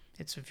about it.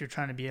 It's if you're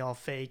trying to be all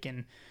fake,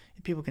 and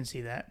people can see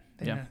that.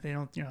 You're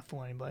not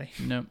fooling anybody.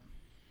 Nope,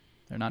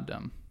 they're not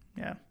dumb.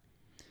 Yeah.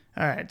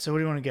 All right. So where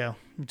do you want to go?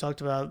 We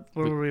talked about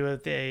where were we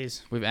with the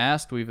A's? We've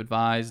asked, we've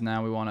advised.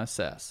 Now we want to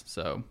assess.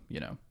 So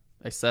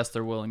assess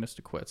their willingness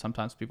to quit.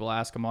 Sometimes people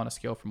ask them on a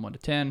scale from 1 to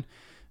 10.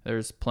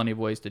 There's plenty of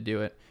ways to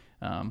do it.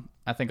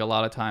 I think a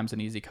lot of times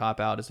an easy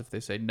cop-out is if they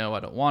say, no,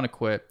 I don't want to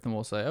quit, then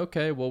we'll say,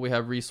 okay, well, we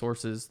have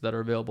resources that are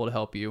available to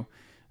help you.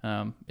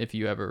 if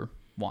you ever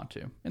want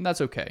to, and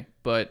that's okay.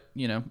 But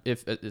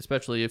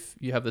especially if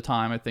you have the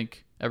time, I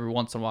think every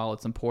once in a while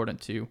it's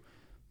important to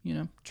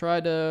try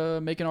to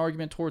make an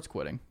argument towards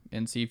quitting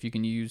and see if you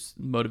can use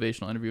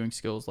motivational interviewing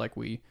skills like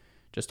we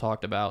just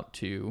talked about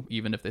to,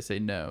 even if they say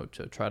no,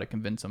 to try to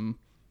convince them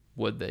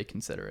would they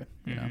consider it,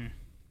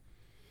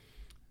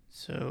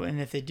 So, and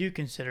if they do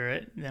consider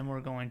it, then we're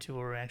going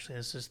to actually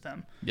assist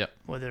them. Yep.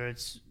 Whether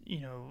it's,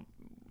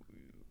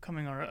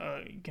 coming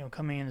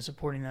in and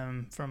supporting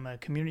them from a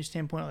community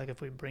standpoint, like if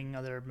we bring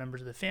other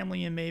members of the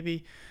family in,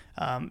 maybe,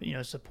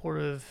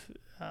 supportive,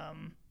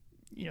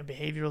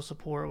 behavioral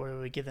support, where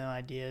we give them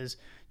ideas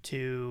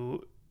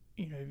to,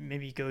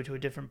 maybe go to a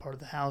different part of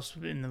the house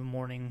in the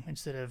morning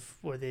instead of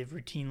where they've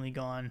routinely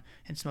gone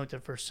and smoked their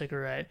first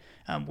cigarette,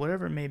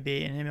 whatever it may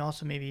be. And then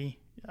also maybe,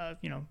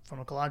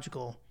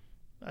 pharmacological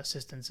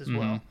assistance as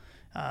well,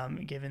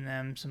 giving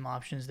them some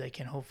options that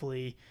can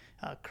hopefully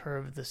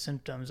curb the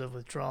symptoms of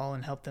withdrawal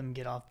and help them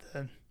get off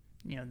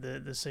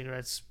the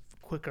cigarettes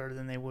quicker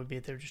than they would be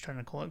if they're just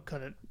trying to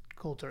cut it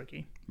cold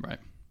turkey. Right.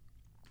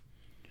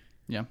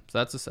 Yeah, so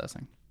that's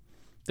assessing.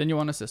 Then you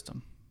want a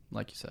system,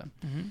 like you said.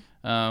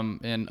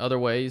 In other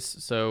ways,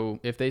 so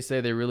if they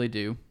say they really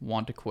do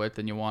want to quit,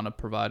 then you want to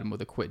provide them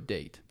with a quit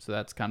date. So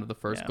that's kind of the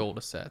first goal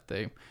to set.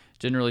 They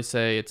generally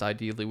say it's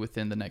ideally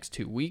within the next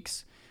 2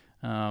 weeks.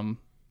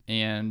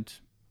 And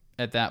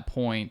at that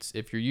point,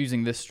 if you're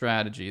using this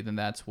strategy, then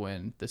that's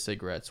when the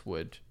cigarettes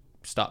would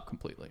stop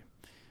completely.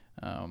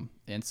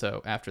 And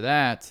so after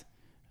that,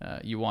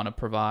 you want to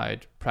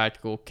provide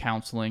practical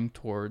counseling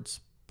towards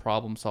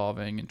problem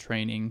solving and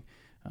training.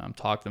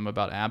 Talk to them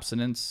about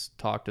abstinence.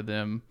 Talk to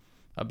them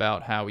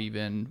about how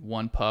even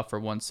one puff or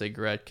one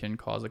cigarette can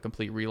cause a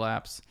complete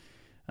relapse.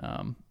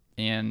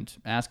 And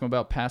ask them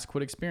about past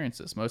quit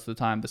experiences. Most of the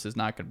time, this is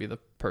not going to be the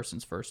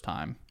person's first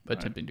time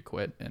attempting to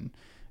quit, and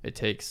it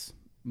takes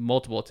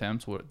multiple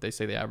attempts. What they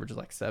say the average is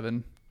like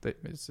 7.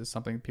 This is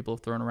something people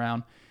have thrown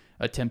around.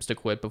 Attempts to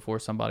quit before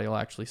somebody will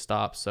actually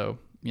stop. So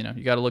you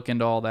got to look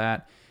into all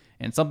that.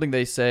 And something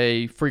they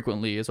say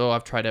frequently is, "Oh,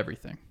 I've tried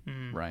everything."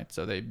 Right?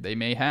 So they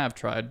may have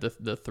tried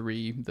the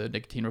 3, the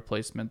nicotine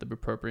replacement, the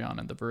bupropion,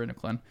 and the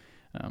varenicline.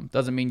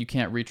 Doesn't mean you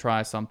can't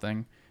retry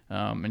something.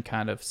 And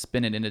kind of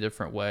spin it in a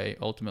different way.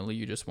 Ultimately,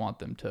 you just want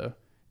them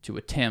to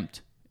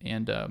attempt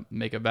and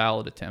make a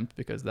valid attempt,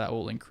 because that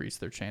will increase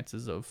their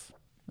chances of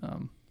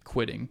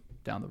quitting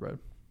down the road.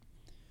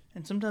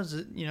 And sometimes,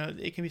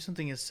 it can be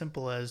something as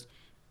simple as,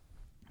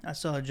 I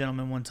saw a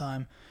gentleman one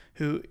time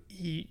who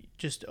he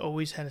just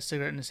always had a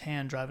cigarette in his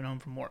hand driving home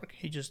from work.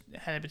 He just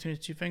had it between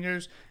his 2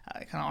 fingers,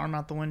 kind of arm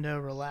out the window,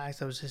 relax.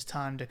 That was his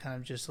time to kind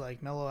of just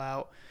like mellow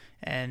out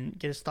and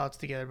get his thoughts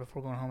together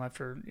before going home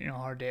after a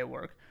hard day at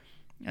work.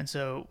 And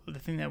so the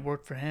thing that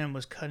worked for him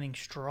was cutting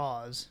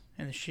straws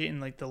in the sheet in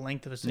like the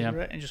length of a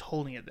cigarette and just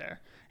holding it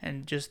there.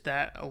 And just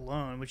that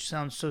alone, which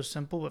sounds so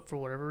simple, but for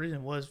whatever reason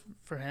it was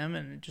for him,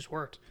 and it just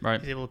worked. Right.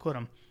 He's able to quit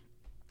them.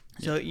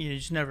 So you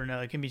just never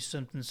know. It can be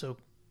something so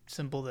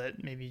simple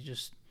that maybe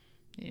just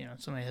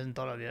somebody hasn't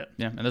thought of yet.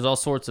 Yeah, and there's all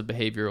sorts of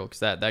behavioral, because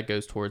that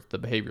goes towards the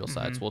behavioral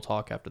side. So we'll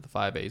talk after the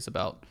 5 A's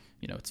about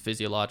it's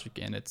physiologic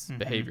and it's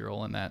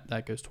behavioral, and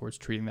that goes towards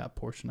treating that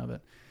portion of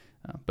it.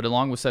 But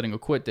along with setting a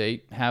quit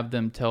date, have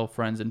them tell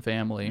friends and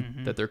family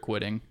that they're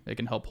quitting. It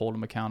can help hold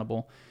them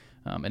accountable.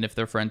 And if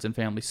their friends and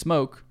family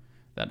smoke,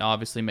 that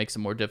obviously makes it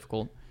more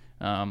difficult.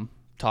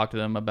 Talk to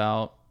them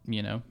about,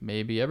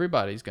 maybe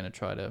everybody's going to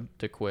try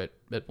to quit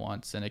at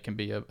once, and it can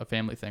be a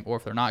family thing. Or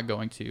if they're not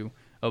going to,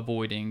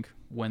 avoiding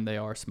when they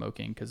are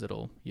smoking, because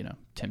it'll,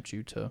 tempt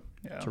you to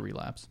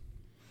relapse.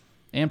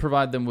 And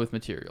provide them with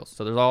materials.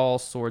 So there's all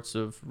sorts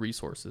of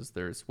resources.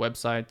 There's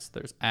websites,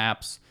 there's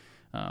apps,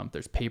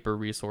 there's paper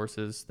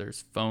resources,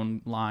 there's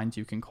phone lines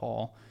you can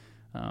call.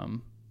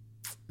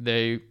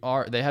 They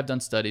have done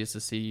studies to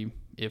see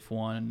if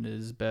one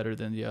is better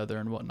than the other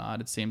and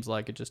whatnot. It seems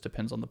like it just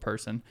depends on the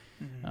person.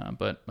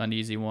 But an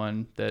easy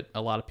one that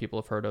a lot of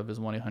people have heard of is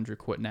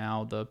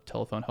 1-800-QUIT-NOW, the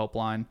telephone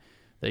helpline.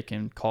 They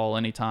can call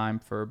anytime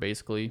for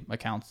basically a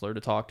counselor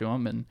to talk to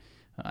them. And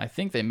I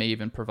think they may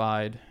even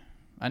provide,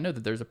 I know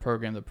that there's a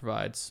program that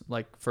provides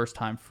like first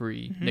time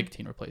free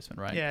nicotine replacement,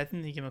 right? Yeah, I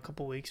think they give them a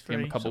couple weeks free.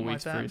 Give them a couple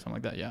weeks free, something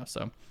like that. Yeah.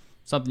 So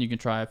something you can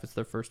try if it's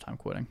their first time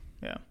quitting.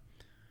 Yeah.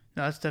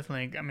 No, that's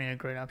definitely, a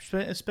great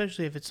option,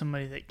 especially if it's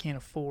somebody that can't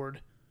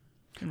afford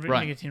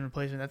nicotine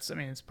replacement.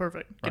 It's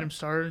perfect. Get them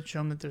started, show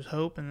them that there's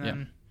hope, and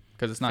then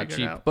because it's not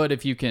cheap. But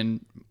if you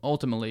can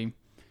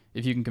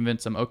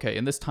convince them, okay,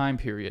 in this time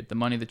period, the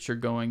money that you're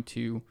going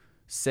to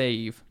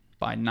save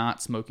by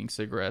not smoking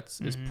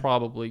cigarettes is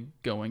probably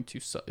going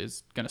to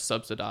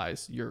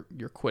subsidize your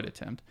quit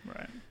attempt.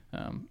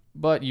 Right.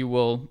 But you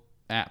will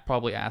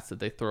probably ask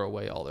that they throw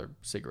away all their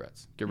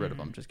cigarettes, get rid of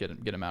them, just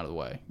get them out of the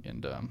way,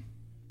 and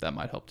that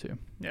might help too.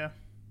 Yeah.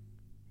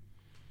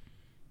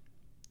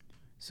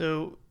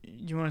 So, do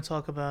you want to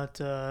talk about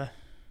the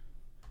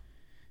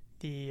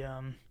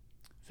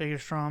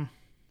Fagerstrom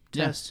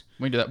test?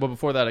 We can do that. But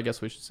before that, I guess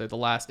we should say the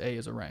last A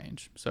is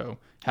arrange. So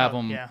have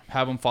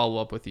them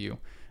follow up with you.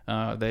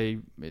 They,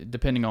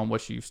 depending on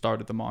what you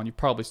started them on, you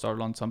probably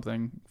started on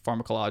something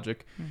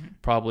pharmacologic,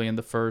 probably in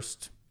the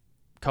first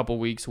couple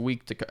weeks,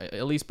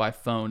 at least by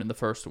phone in the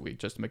first week,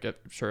 just to make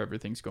sure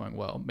everything's going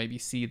well. Maybe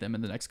see them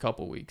in the next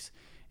couple weeks,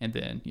 and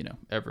then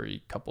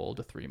every couple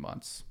to 3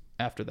 months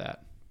after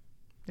that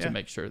to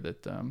make sure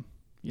that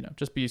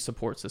just be a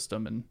support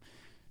system and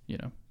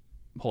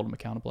hold them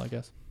accountable, I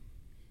guess.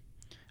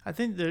 I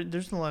think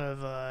there's a lot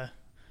of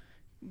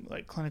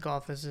like clinic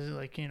offices,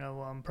 like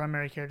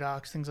primary care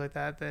docs, things like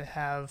that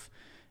have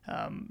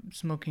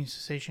smoking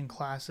cessation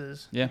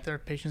classes that their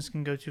patients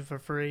can go to for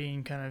free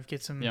and kind of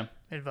get some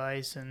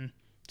advice and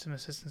some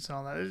assistance and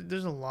all that.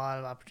 There's a lot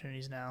of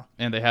opportunities now.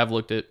 And they have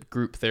looked at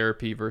group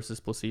therapy versus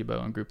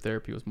placebo, and group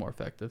therapy was more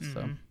effective.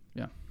 So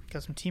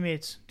got some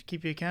teammates to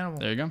keep you accountable.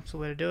 There you go. That's the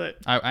way to do it.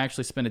 I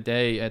actually spent a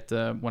day at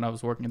when I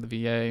was working at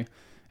the VA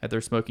at their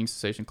smoking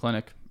cessation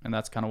clinic, and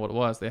that's kind of what it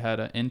was. They had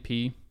an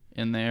NP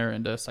in there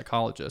and a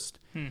psychologist,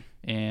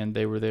 and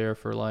they were there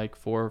for like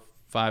 4 or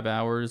 5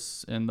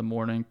 hours in the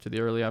morning to the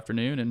early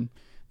afternoon, and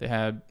they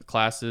had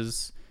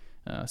classes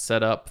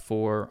set up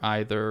for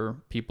either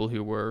people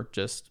who were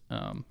just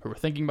who were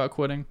thinking about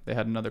quitting. They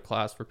had another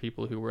class for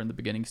people who were in the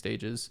beginning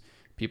stages,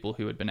 people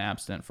who had been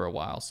abstinent for a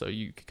while, so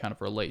you could kind of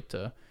relate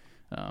to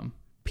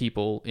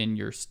people in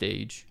your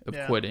stage of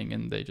quitting,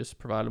 and they just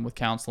provided them with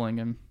counseling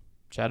and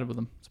chatted with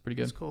them. It's pretty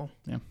good. That's cool.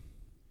 Yeah.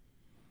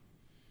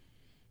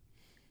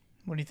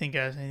 What do you think,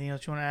 guys? Anything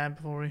else you want to add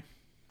before we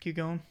keep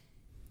going?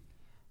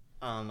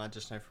 I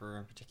just know for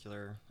in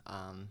particular,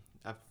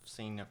 I've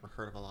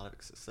heard of a lot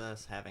of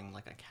success having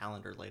like a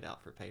calendar laid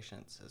out for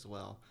patients as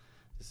well.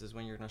 This is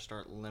when you're going to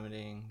start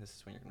limiting. This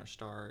is when you're going to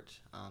start.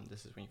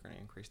 This is when you're going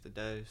to increase the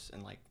dose,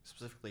 and like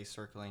specifically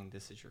circling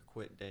this is your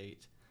quit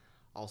date.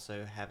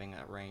 Also having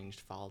a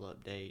arranged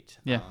follow-up date.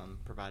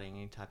 Providing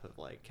any type of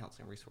like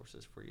counseling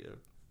resources for you to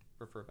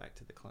refer back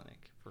to the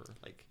clinic for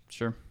like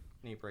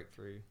any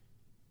breakthrough.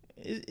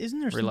 Isn't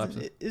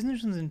there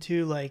something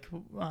too, like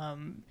I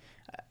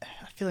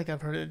feel like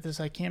I've heard of this,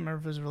 I can't remember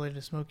if it was related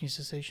to smoking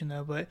cessation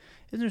though, but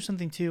isn't there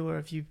something too where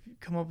if you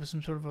come up with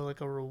some sort of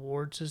like a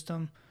reward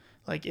system,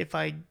 like if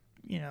I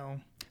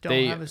don't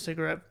have a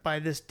cigarette by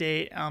this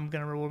date, I'm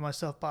gonna reward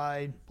myself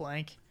by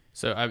blank?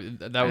 So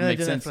that would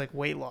make sense. For like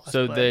weight loss.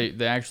 So they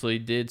actually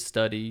did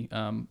study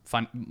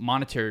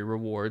monetary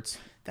rewards.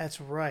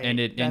 That's right. And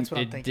it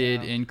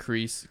did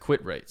increase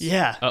quit rates.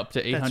 Yeah, up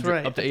to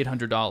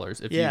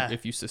 $800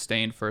 if you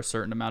sustained for a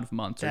certain amount of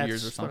months or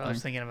years or something. That's what I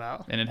was thinking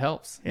about. And it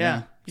helps.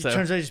 Yeah. It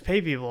turns out you just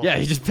pay people. Yeah,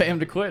 you just pay them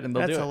to quit and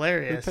they'll do it. That's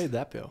hilarious. Who paid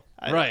that bill?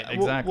 Right,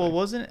 exactly. Well,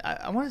 wasn't it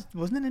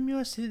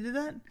MUSC that did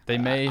that? They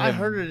may have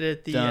heard it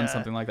at the done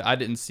something like that. I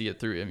didn't see it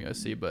through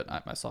MUSC, but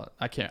I saw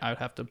it. I would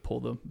have to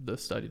pull the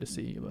study to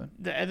see. But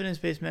the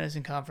evidence-based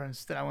medicine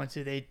conference that I went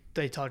to,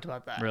 they talked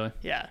about that. Really?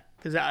 Yeah,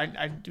 because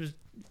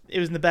it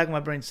was in the back of my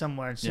brain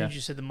somewhere. And as soon as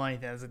you said the money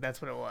thing, I was like,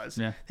 that's what it was.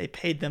 Yeah. They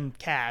paid them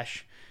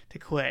cash to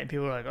quit, and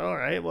people were like, all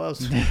right, well,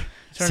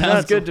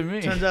 sounds good to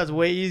me. Turns out it's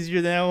way easier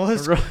than it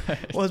was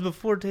Right.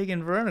 before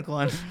taking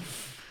Varenicline.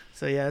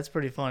 So yeah, that's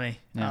pretty funny.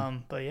 Yeah.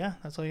 But yeah,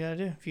 that's all you gotta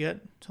do. If you got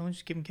someone,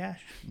 just give them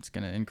cash. It's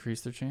gonna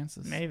increase their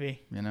chances.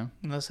 Maybe.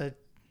 Unless that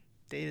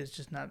data's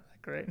just not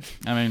that great.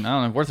 I mean,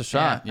 I don't know, worth a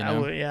shot.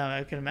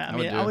 I could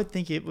imagine. I would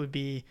think it would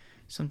be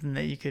something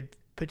that you could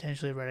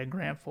potentially write a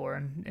grant for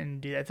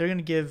and do that. If they're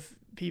gonna give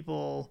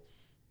people,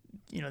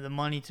 the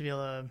money to be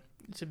able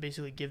to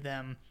basically give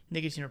them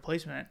nicotine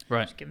replacement.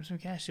 Right. Just give them some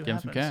cash. See what give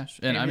happens. them some cash.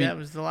 And maybe that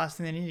was the last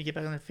thing they needed to get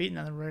back on their feet, and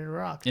now they're ready to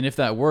rock. And if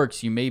that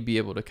works, you may be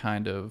able to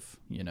kind of,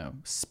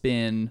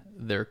 spin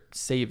their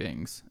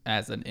savings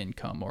as an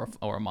income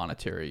or a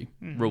monetary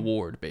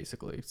reward,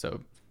 basically.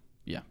 So,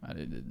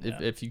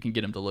 if you can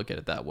get them to look at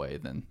it that way,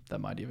 then that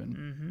might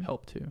even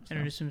help too. So.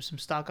 Introduce them some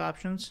stock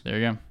options. There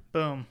you go.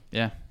 Boom.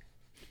 Yeah.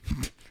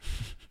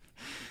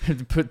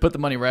 put the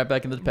money right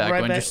back into the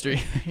tobacco industry.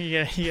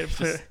 You gotta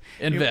put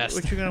invest.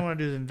 What you're gonna want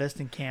to do is invest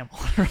in Camel.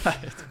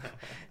 Right.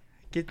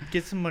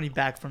 Get some money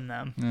back from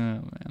them. Oh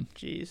man.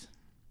 Jeez.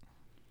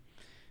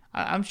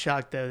 I'm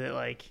shocked though that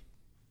like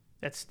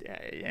that's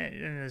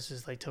and this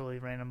is like totally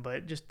random,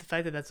 but just the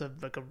fact that that's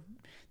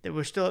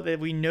that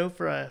we know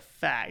for a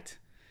fact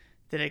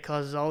that it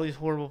causes all these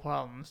horrible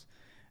problems.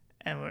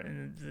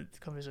 And the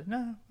company's like,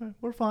 no,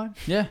 we're fine.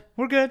 Yeah.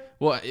 We're good.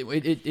 Well,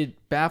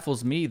 it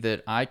baffles me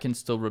that I can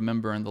still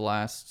remember in the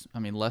last,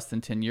 less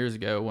than 10 years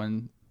ago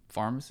when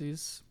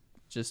pharmacies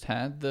just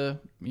had the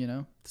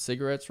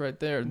cigarettes right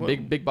there.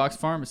 Big box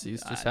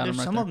pharmacies just had them right there.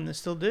 There's some of them that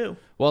still do.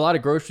 Well, a lot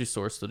of grocery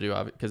stores still do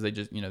because they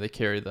just, they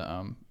carry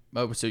the,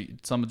 so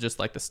some just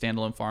like the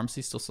standalone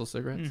pharmacies still sell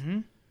cigarettes? Mm-hmm.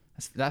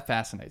 That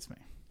fascinates me.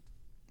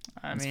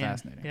 It's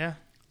fascinating. Yeah.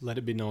 Let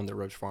it be known that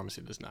Roach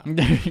Pharmacy does not.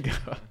 There you go.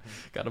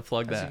 Got to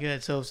plug That's that.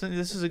 Good. So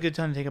this is a good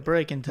time to take a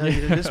break and tell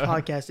you that this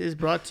podcast is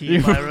brought to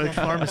you by Roach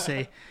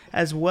Pharmacy,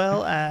 as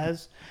well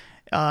as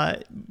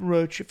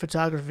Roach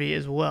Photography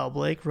as well.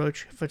 Blake,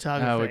 Roach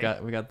Photography.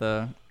 Oh, we got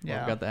the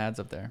ads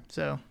up there.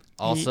 So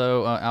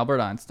also Albert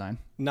Einstein.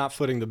 Not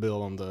footing the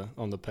bill on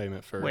the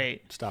payment for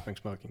stopping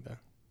smoking though.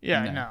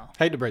 Yeah, No. no.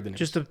 Hate to break the news.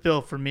 Just a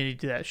bill for me to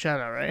do that shout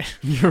out, right?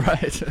 You're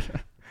right.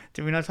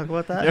 Did we not talk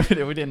about that?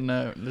 Yeah, we didn't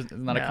know. It's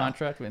not a No.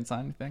 contract. We didn't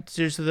sign anything.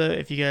 Seriously though,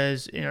 if you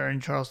guys are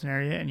in Charleston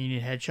area and you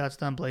need headshots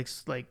done,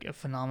 Blake's like a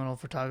phenomenal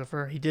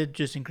photographer. He did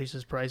just increase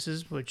his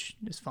prices, which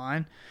is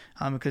fine,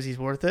 because he's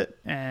worth it,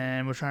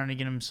 and we're trying to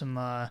get him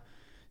some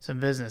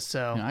business.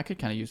 So You know, I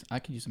could use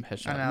some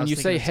headshots. I know, I When was you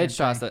say thinking the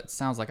same headshots, thing. that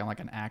sounds like I'm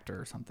like an actor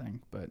or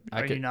something. But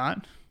I are could you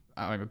not?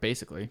 I mean,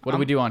 basically. What do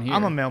we do on here?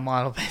 I'm a male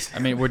model, basically.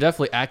 I mean, we're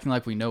definitely acting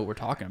like we know what we're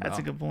talking about. That's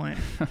a good point.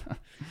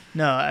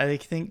 No, I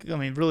think,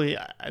 really,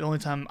 the only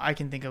time I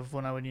can think of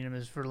when I would need them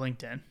is for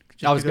LinkedIn.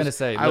 Just I was because going to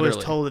say, I was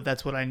literally. told that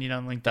that's what I need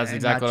on LinkedIn. That's and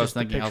exactly not what I was just the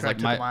thinking. I was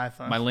picture like,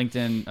 took on my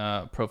iPhone.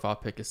 LinkedIn profile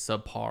pic is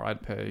subpar.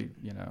 I'd pay,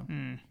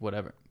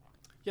 whatever.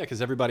 Yeah,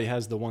 because everybody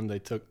has the one they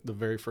took the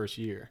very first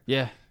year.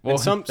 Yeah. Well,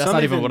 some that's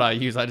not even even- what I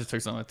use. I just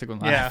took something. I took one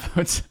of my Yeah.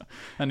 iPhones. So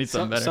I need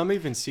something better. Some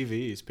even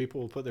CVs.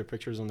 People will put their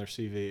pictures on their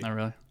CV. Not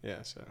really.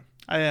 Yeah, so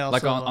I also,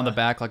 Like on the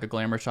back, like a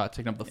glamour shot,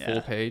 taking up the full yeah.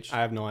 page.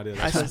 I have no idea.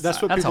 I- That's what that's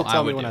people how I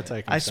tell me would when do I it.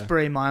 take them. I so.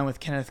 spray mine with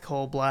Kenneth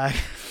Cole black,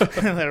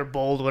 letter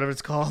bold, whatever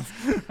it's called.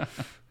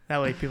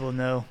 That way people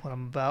know what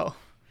I'm about.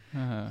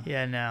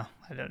 Yeah, no,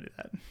 I don't do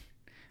that.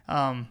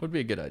 Would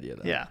be a good idea,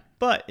 though. Yeah,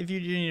 but if you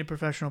do need a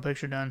professional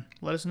picture done,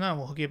 let us know.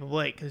 We'll hook you up with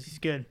Blake because he's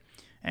good,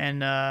 and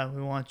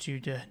we want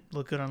you to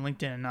look good on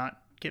LinkedIn and not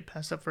get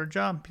passed up for a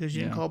job because you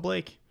didn't Yeah. call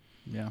Blake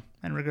Yeah.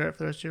 and regret it for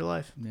the rest of your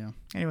life. Yeah.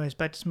 Anyways,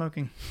 back to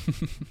smoking.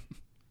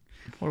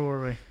 Where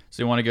were we?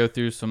 So you want to go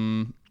through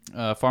some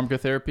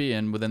pharmacotherapy,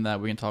 and within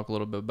that, we can talk a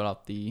little bit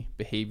about the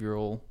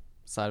behavioral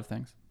side of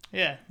things.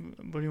 Yeah,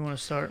 where do you want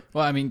to start?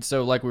 Well, I mean,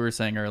 so like we were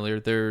saying earlier,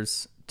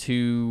 there's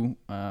two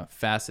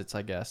facets,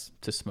 I guess,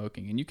 to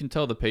smoking, and you can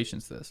tell the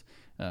patients this.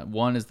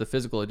 One is the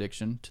physical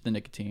addiction to the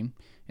nicotine,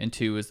 and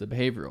two is the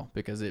behavioral,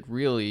 because it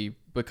really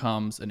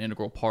becomes an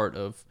integral part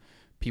of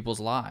people's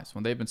lives.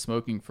 When they've been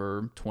smoking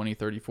for 20,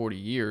 30, 40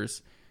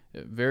 years,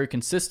 very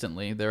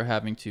consistently, they're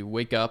having to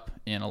wake up,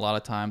 and a lot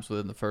of times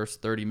within the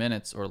first 30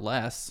 minutes or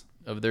less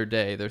of their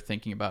day, they're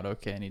thinking about,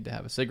 okay, I need to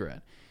have a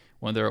cigarette.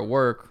 When they're at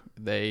work,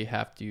 they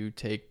have to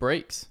take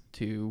breaks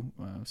to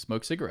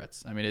smoke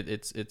cigarettes. I mean,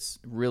 it's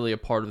really a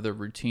part of their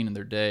routine in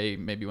their day.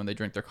 Maybe when they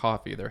drink their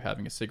coffee, they're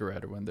having a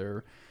cigarette, or when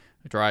they're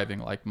driving,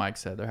 like Mike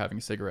said, they're having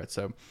a cigarette.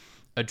 So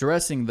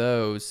addressing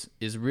those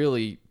is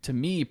really, to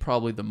me,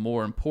 probably the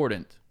more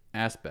important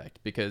aspect,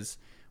 because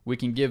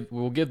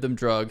we'll give them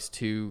drugs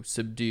to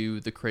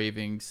subdue the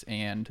cravings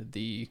and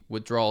the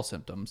withdrawal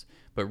symptoms,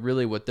 but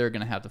really what they're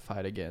going to have to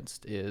fight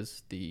against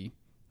is the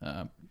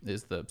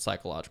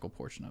psychological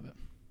portion of it.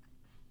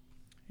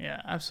 Yeah,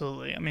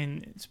 absolutely. I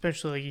mean,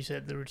 especially like you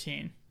said, the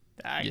routine.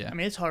 Yeah. I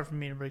mean, it's hard for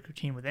me to break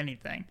routine with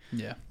anything,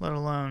 Yeah. let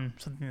alone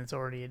something that's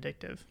already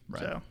addictive.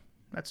 Right. So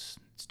it's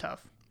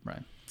tough.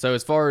 Right. So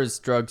as far as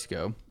drugs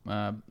go,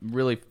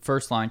 really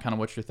first line, kind of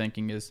what you're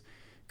thinking is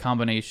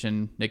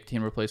combination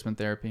nicotine replacement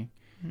therapy.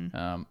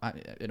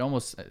 It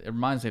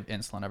reminds me of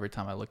insulin every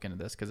time I look into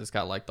this, because it's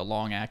got like the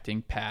long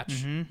acting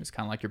patch. It's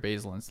kind of like your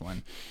basal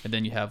insulin, and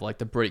then you have like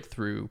the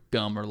breakthrough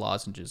gum or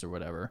lozenges or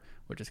whatever,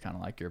 which is kind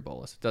of like your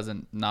bolus. It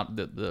doesn't, not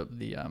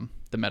the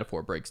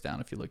metaphor breaks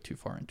down if you look too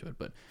far into it,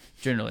 but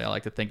generally I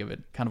like to think of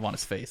it kind of on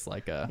its face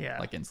like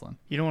like insulin.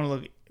 You don't want to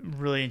look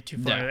really too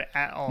far into it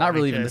at all. Not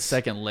really even the because-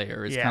 second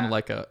layer. It's Yeah. kind of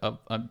like an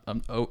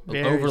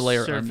Very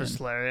overlayer surface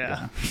onion. layer.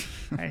 Yeah,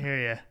 I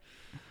hear you.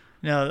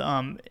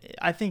 No,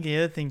 I think the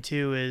other thing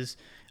too is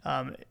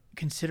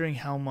considering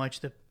how much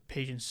the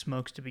patient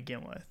smokes to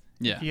begin with.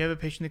 Yeah. If you have a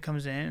patient that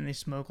comes in and they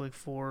smoke like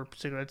 4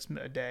 cigarettes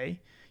a day,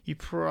 you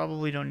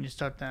probably don't need to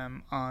start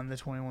them on the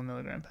 21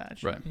 milligram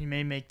patch. Right. You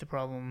may make the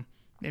problem.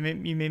 You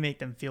may make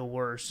them feel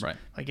worse Right.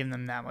 by giving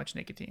them that much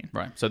nicotine.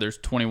 Right. So there's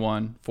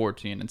 21,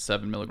 14, and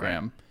 7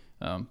 milligram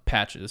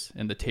patches,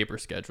 and the taper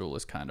schedule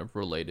is kind of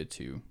related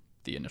to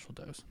the initial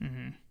dose.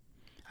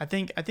 I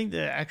think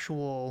the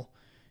actual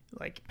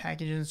like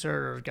package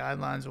insert or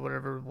guidelines or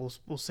whatever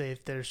will say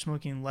if they're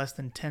smoking less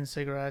than 10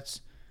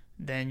 cigarettes,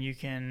 then you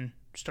can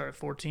start at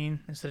 14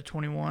 instead of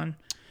 21.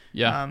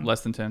 Yeah,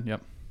 less than 10.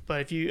 Yep.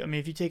 But if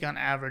you take on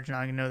average, now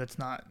I know that's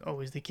not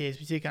always the case.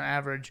 If you take on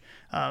average,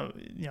 a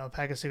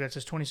pack of cigarettes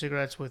is 20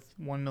 cigarettes with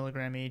 1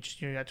 milligram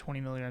each. You got 20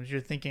 milligrams.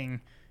 You're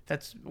thinking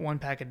that's 1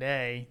 pack a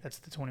day. That's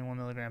the 21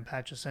 milligram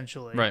patch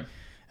essentially. Right.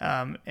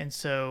 And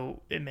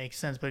so it makes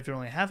sense. But if you're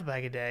only half a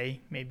pack a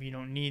day, maybe you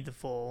don't need the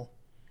full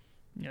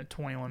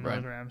 21 Right.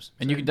 milligrams.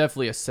 And you can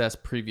definitely assess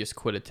previous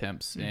quit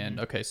attempts. And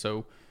okay,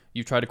 so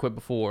you tried to quit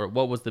before.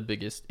 What was the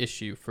biggest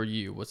issue for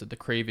you? Was it the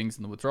cravings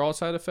and the withdrawal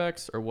side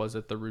effects, or was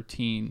it the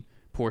routine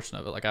portion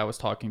of it? Like I was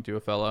talking to a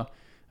fella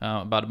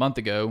about a month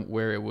ago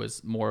where it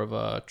was more of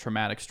a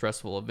traumatic,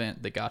 stressful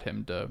event that got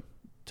him to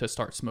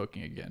start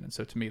smoking again. And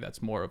so to me,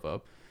 that's more of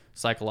a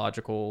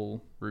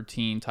psychological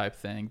routine type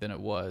thing than it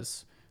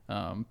was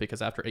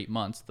because after 8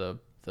 months, the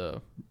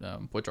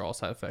withdrawal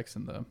side effects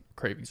and the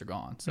cravings are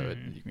gone. So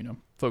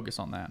focus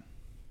on that.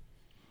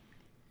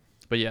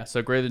 But yeah,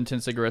 so greater than 10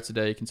 cigarettes a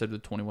day, consider the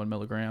 21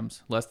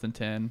 milligrams. Less than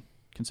 10,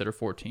 consider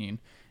 14.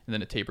 And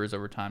then it tapers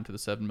over time to the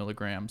 7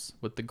 milligrams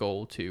with the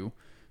goal to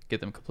get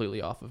them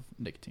completely off of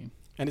nicotine.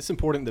 And it's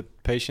important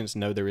that patients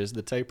know there is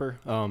the taper,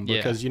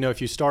 because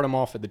if you start them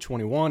off at the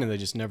 21 and they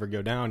just never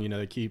go down,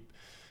 they keep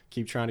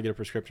trying to get a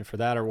prescription for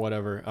that or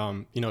whatever.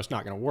 It's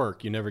not going to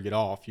work. You never get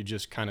off. You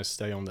just kind of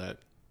stay on that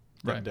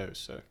dose.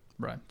 So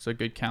right. So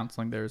good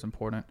counseling there is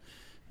important.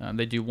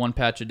 They do 1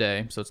 patch a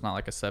day, so it's not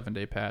like a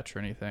 7-day patch or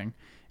anything.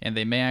 And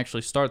they may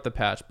actually start the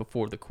patch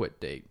before the quit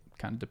date,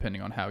 kind of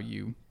depending on how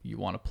you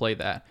want to play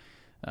that.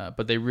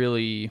 But they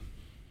really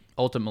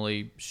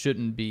ultimately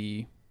shouldn't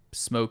be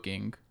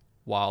smoking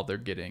while they're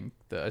getting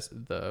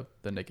the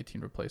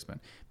nicotine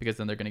replacement, because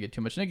then they're going to get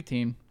too much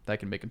nicotine that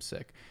can make them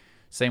sick.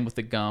 Same with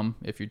the gum.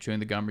 If you're chewing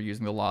the gum or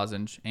using the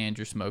lozenge and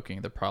you're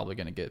smoking, they're probably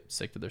going to get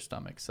sick to their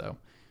stomach. So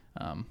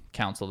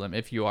counsel them.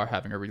 If you are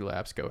having a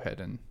relapse, go ahead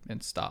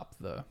and stop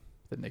the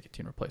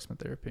nicotine replacement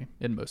therapy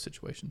in most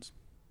situations.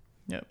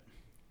 Yep.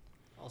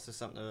 Also,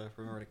 something to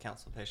remember to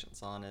counsel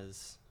patients on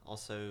is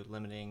also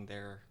limiting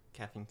their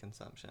caffeine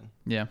consumption.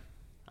 Yeah.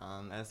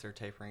 As they're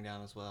tapering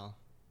down as well.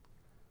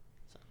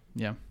 So.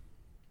 Yeah.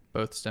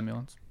 Both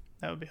stimulants.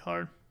 That would be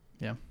hard.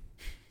 Yeah.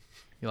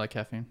 You like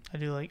caffeine? I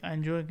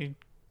enjoy a good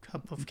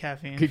cup of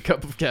caffeine. Good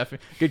cup of caffeine.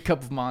 Good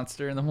cup of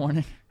Monster in the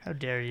morning. How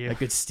dare you? A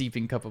good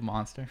steeping cup of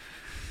Monster.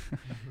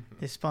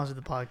 They sponsored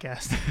the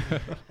podcast.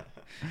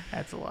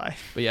 That's a lie.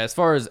 But yeah, as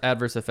far as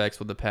adverse effects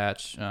with the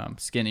patch,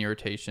 skin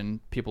irritation,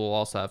 people will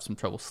also have some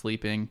trouble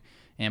sleeping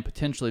and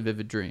potentially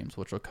vivid dreams,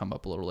 which will come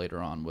up a little later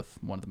on with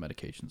one of the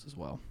medications as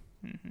well.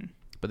 Mm-hmm.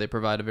 But they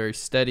provide a very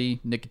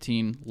steady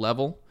nicotine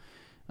level.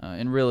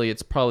 And really,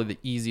 it's probably the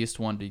easiest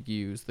one to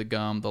use. The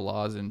gum, the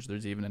lozenge,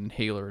 there's even an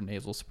inhaler or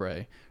nasal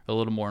spray. A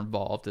little more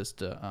involved as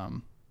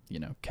to,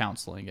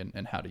 counseling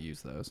and how to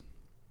use those.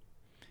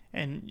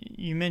 And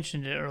you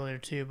mentioned it earlier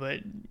too,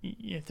 but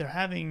if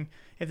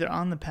they're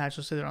on the patch,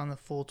 let's say they're on the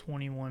full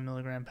 21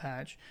 milligram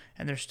patch,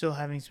 and they're still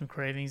having some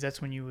cravings,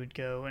 that's when you would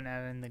go and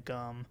add in the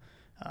gum,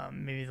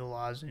 maybe the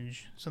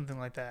lozenge, something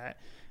like that,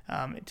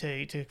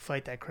 to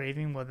fight that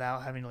craving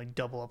without having to like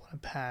double up on a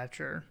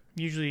patch. Or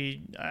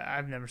usually,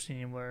 I've never seen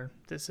anywhere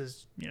that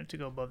says to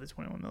go above the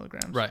 21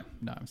 milligrams. Right.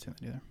 No, I haven't seen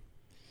that either.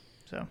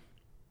 So.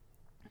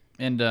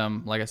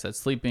 And like I said,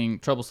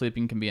 trouble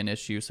sleeping can be an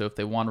issue. So if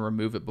they want to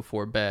remove it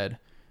before bed,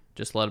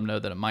 just let them know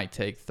that it might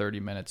take 30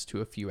 minutes to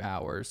a few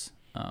hours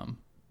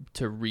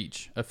to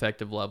reach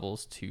effective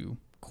levels to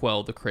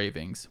quell the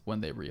cravings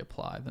when they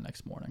reapply the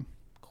next morning.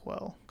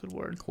 Quell. Good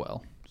word.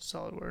 Quell.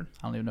 Solid word.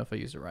 I don't even know if I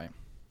used it right.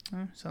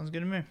 Sounds good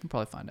to me. We'll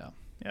probably find out.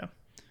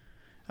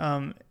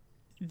 Yeah.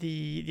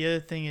 The other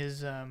thing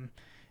is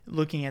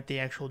looking at the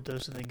actual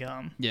dose of the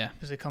gum. Yeah.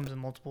 Because it comes in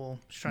multiple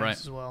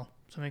strengths as well.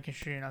 So making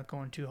sure you're not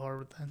going too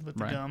hard with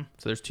the gum.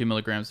 So there's 2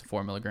 milligrams and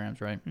 4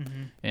 milligrams, right?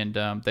 Mm-hmm.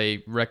 And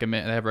they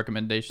have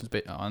recommendations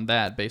on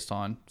that based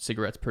on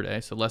cigarettes per day.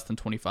 So less than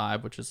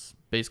 25, which is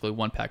basically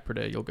 1 pack per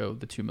day, you'll go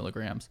the 2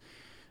 milligrams.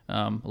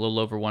 A little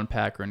over 1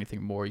 pack or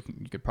anything more, you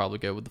could probably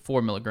go with the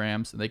 4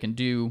 milligrams. And they can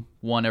do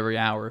 1 every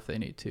hour if they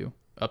need to,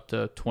 up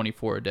to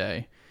 24 a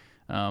day.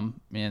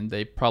 And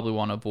they probably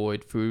want to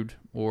avoid food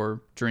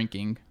or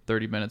drinking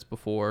 30 minutes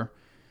before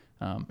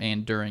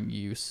and during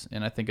use.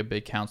 And I think a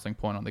big counseling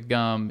point on the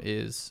gum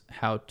is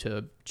how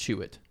to chew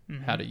it,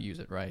 how to use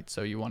it, right?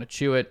 So you want to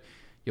chew it.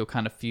 You'll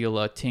kind of feel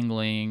a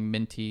tingling,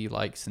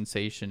 minty-like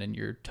sensation in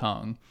your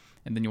tongue,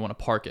 and then you want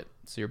to park it.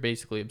 So you're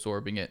basically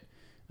absorbing it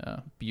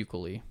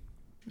buccally,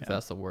 if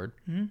that's the word,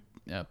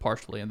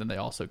 partially. And then they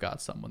also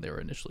got some when they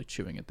were initially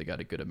chewing it. They got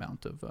a good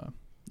amount of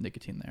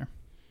nicotine there.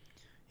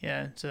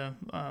 Yeah, so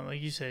like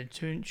you said,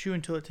 chew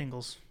until it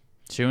tingles.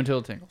 Chew until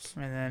it tingles.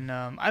 And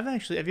then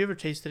have you ever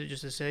tasted it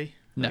just to say?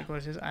 No. Like what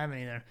it is? I haven't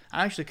either.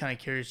 I'm actually kind of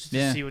curious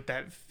to see what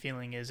that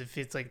feeling is, if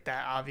it's like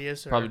that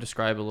obvious. Or, probably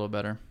describe it a little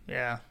better.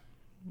 Yeah.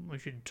 We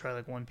should try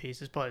like one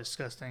piece. It's probably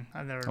disgusting.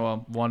 I've never.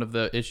 Well, one of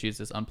the issues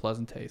is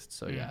unpleasant taste.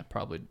 So yeah, it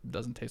probably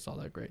doesn't taste all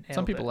that great.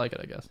 Some people like it,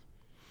 I guess.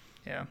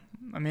 Yeah.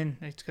 I mean,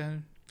 it's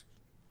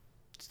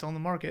still on the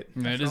market.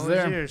 It is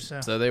there. Years,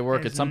 so they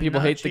work it. Some people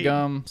hate the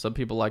gum. Some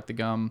people like the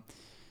gum.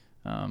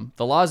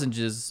 The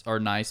lozenges are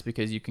nice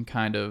because you can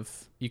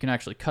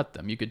actually cut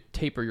them. You could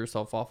taper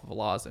yourself off of a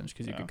lozenge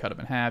because you could cut them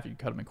in half. You can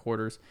cut them in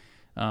quarters.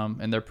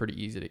 And they're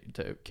pretty easy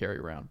to carry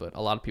around. But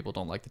a lot of people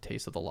don't like the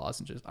taste of the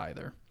lozenges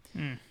either.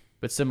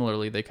 But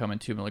similarly, they come in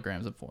 2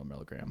 milligrams and 4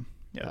 milligram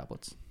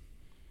tablets.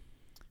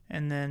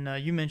 And then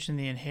you mentioned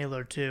the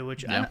inhaler too,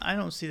 which I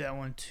don't see that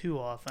one too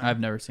often. I've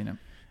never seen it.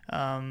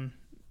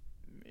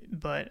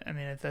 But I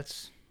mean, if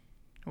that's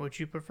what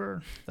you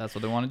prefer, that's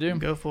what they want to do.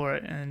 Go for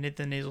it. And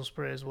the nasal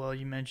spray as well.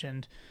 You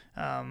mentioned.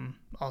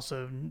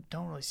 Also,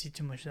 don't really see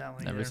too much of that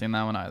one. Never seen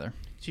that one either.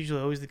 It's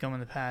usually always the gum in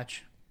the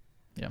patch.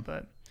 Yeah.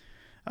 But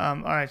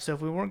all right. So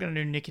if we weren't going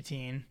to do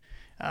nicotine,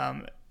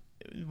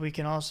 we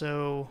can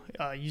also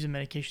use a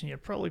medication you're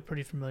probably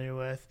pretty familiar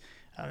with.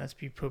 That's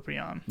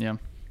bupropion. Yeah.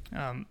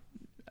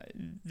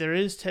 There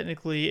is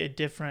technically a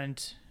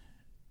different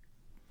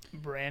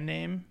brand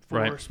name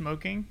for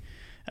smoking.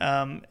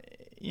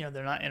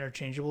 They're not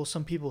interchangeable.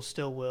 Some people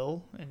still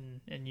will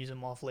and use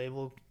them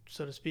off-label,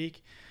 so to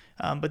speak.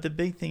 But the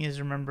big thing is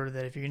remember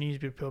that if you're going to use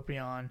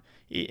bupropion,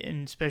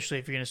 and especially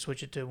if you're going to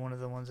switch it to one of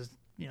the ones that's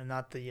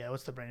not the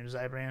what's the brand?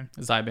 Zyban.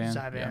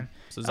 Zyban. Yeah.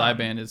 So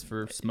Zyban is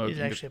for smoking.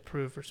 Is actually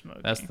approved for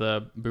smoking. That's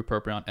the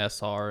bupropion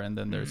SR, and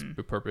then there's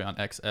bupropion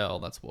XL.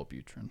 That's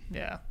Wellbutrin.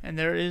 Yeah, and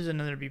there is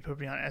another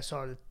bupropion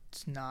SR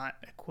that's not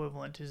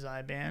equivalent to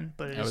Zyban,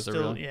 but it is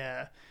still really?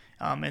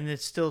 and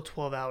it's still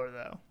 12-hour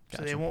though. So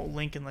Gotcha. they won't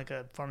link in like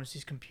a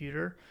pharmacy's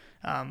computer,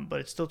 but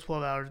it's still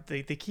 12 hours.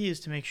 The key is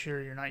to make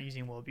sure you're not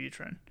using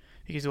Wellbutrin,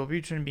 because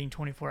Wellbutrin being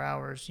 24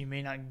 hours, you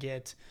may not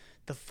get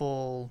the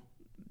full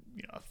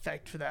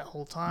effect for that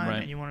whole time,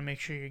 right. and you want to make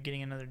sure you're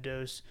getting another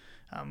dose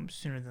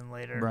sooner than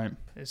later. Right.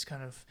 Is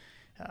kind of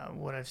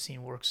what I've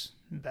seen works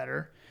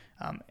better.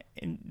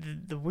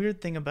 And the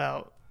weird thing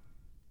about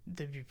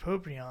the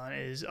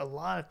bupropion is a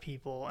lot of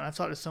people, and I've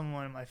talked to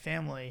someone in my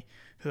family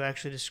who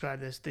actually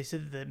described this. They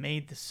said that it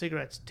made the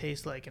cigarettes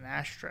taste like an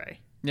ashtray.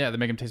 Yeah, they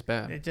make them taste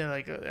bad. They did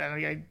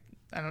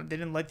they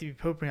didn't like the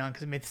bupropion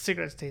because it made the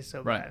cigarettes taste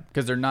so bad.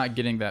 Because they're not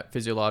getting that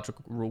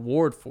physiological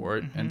reward for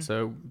it, and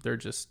so they're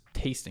just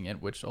tasting it,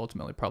 which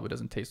ultimately probably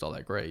doesn't taste all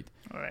that great.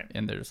 Right.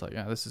 And they're just like,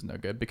 yeah, this is no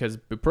good, because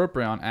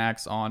bupropion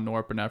acts on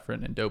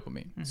norepinephrine and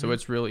dopamine, so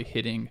it's really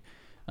hitting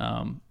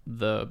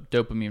the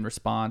dopamine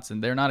response,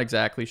 and they're not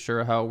exactly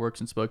sure how it works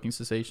in smoking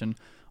cessation.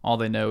 All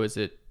they know is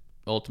it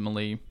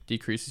ultimately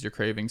decreases your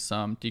craving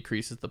some,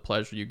 decreases the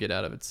pleasure you get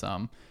out of it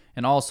some,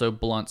 and also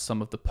blunts some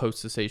of the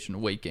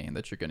post-cessation weight gain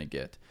that you're going to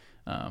get.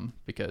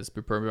 Because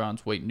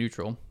bupropion's weight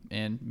neutral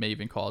and may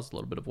even cause a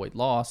little bit of weight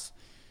loss.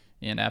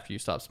 And after you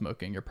stop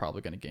smoking, you're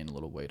probably going to gain a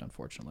little weight,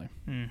 unfortunately.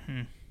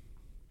 Mm-hmm.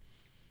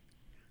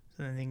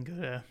 So then they can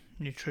go to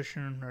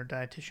nutrition or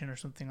dietitian or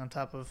something on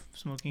top of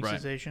smoking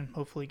cessation.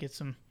 Hopefully get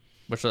some...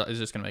 Which is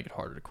just going to make it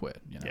harder to quit.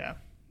 Yeah,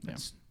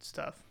 that's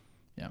tough.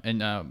 Yeah,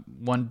 and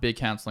one big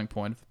counseling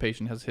point, if a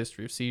patient has a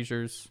history of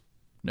seizures,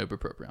 no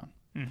bupropion.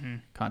 Mm-hmm.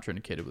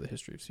 Contraindicated with a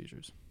history of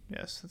seizures.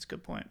 Yes, that's a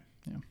good point.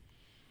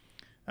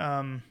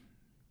 Yeah.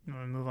 You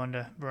want to move on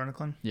to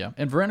varenicline? Yeah,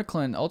 and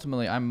varenicline,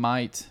 ultimately, I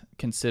might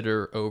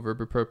consider over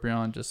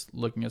bupropion, just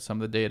looking at some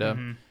of the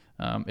data.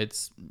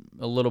 It's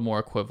a little more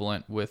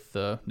equivalent with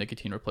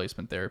nicotine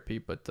replacement therapy,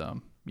 but,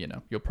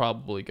 you'll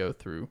probably go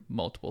through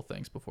multiple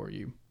things before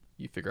you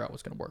figure out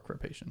what's going to work for a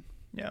patient.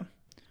 Yeah.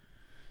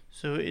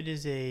 So it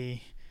is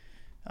a,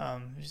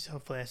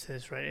 hopefully I said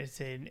this right, it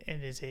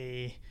is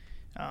a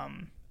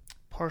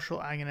partial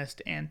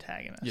agonist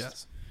antagonist.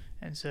 Yes.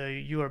 And so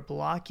you are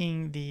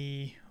blocking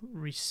the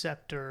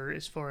receptor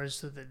as far as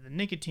so that the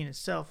nicotine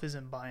itself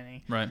isn't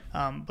binding. Right.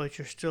 But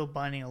you're still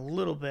binding a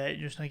little bit.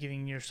 You're just not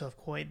giving yourself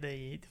quite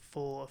the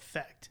full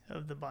effect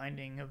of the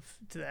binding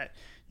to that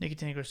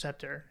nicotinic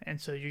receptor. And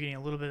so you're getting a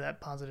little bit of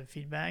that positive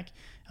feedback,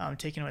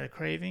 taking away the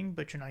craving,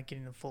 but you're not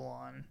getting the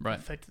full-on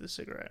effect of the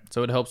cigarette.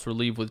 So it helps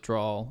relieve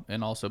withdrawal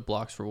and also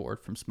blocks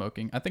reward from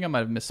smoking. I think I might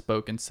have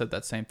misspoke and said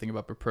that same thing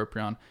about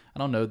bupropion. I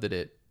don't know that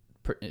it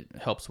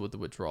helps with the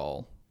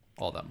withdrawal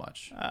all that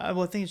much.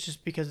 Well, I think it's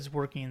just because it's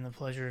working in the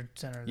pleasure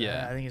center.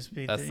 Yeah, I think it's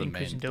the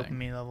increasing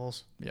dopamine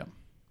levels. Yeah.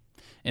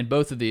 And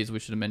both of these, we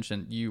should have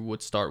mentioned, you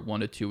would start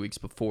 1 to 2 weeks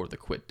before the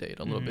quit date.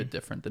 A little bit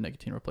different than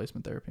nicotine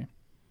replacement therapy.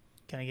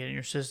 Kind of get it in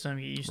your system,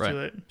 get used to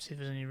it, see if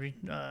there's any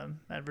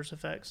adverse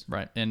effects.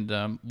 Right.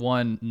 And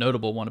one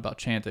notable one about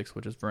Chantix,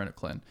 which is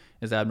varenicline,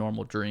 is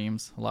abnormal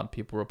dreams. A lot of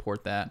people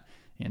report that,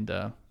 and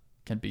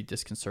can be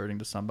disconcerting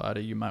to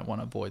somebody. You might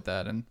want to avoid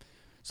that. And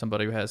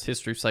somebody who has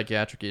history of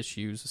psychiatric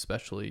issues,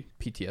 especially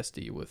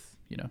PTSD with,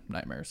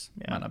 nightmares,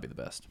 might not be the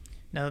best.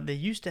 Now, they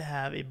used to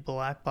have a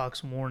black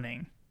box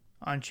warning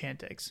on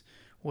Chantix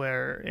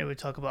where it would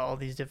talk about all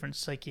these different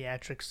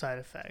psychiatric side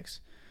effects.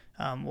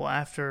 Well,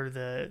 after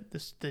the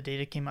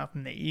data came out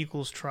from the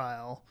Eagles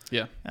trial,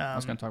 I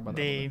was going to talk about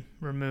that. They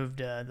removed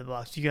the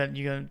box. You got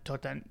to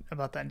talk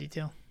about that in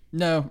detail?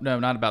 No,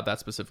 not about that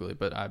specifically,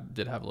 but I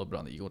did have a little bit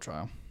on the Eagle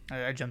trial.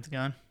 I jumped the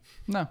gun.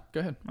 No,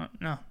 go ahead.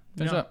 No.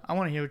 Finish up. I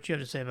want to hear what you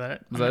have to say about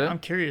it. I'm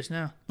curious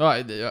now.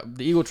 The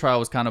Eagle trial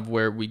was kind of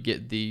where we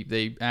get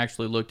they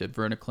actually looked at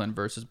varenicline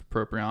versus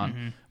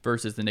bupropion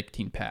versus the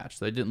nicotine patch.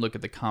 So they didn't look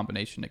at the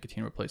combination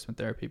nicotine replacement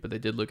therapy, but they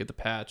did look at the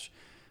patch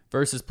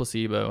versus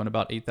placebo in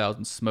about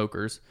 8,000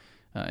 smokers.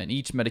 And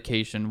each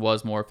medication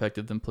was more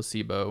effective than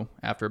placebo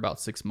after about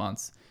 6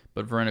 months,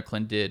 but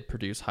varenicline did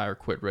produce higher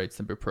quit rates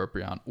than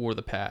bupropion or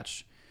the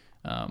patch,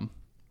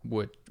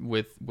 with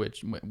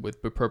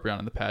bupropion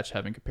and the patch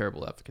having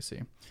comparable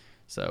efficacy.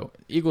 So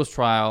Eagles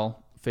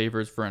trial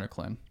favors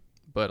varenicline,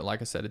 but like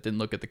I said, it didn't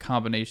look at the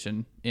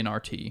combination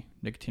NRT,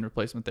 nicotine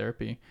replacement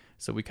therapy.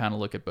 So we kind of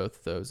look at both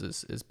of those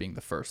as being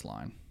the first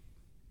line.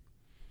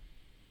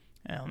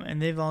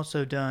 And they've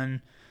also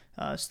done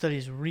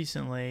studies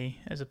recently,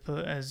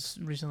 as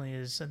recently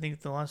as I think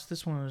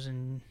this one was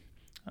in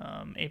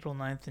April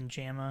 9th in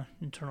JAMA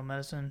Internal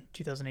Medicine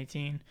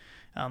 2018,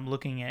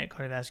 looking at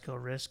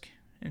cardiovascular risk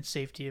and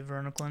safety of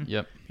varenicline,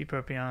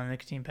 bupropion, and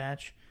nicotine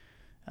patch.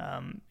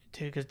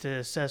 To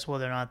assess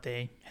whether or not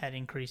they had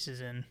increases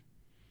in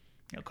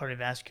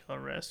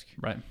cardiovascular risk.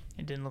 Right.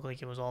 It didn't look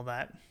like it was all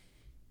that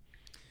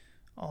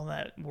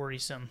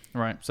worrisome.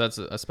 Right. So that's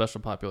a special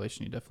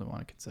population you definitely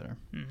want to consider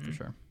for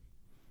sure.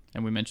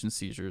 And we mentioned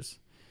seizures.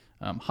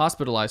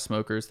 Hospitalized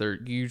smokers,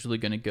 they're usually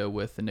going to go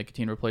with the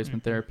nicotine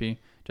replacement therapy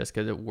just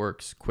because it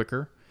works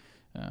quicker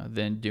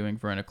than doing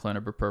varenicline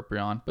or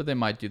bupropion. But they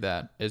might do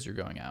that as you're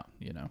going out,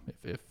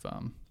 if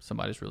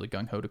somebody's really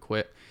gung-ho to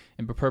quit.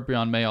 And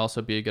bupropion may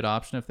also be a good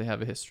option if they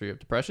have a history of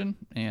depression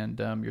and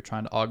you're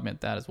trying to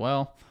augment that as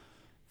well.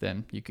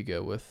 Then you could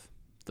go with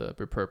the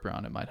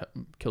bupropion. It might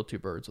kill two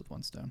birds with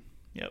one stone.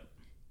 Yep.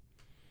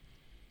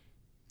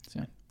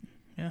 So,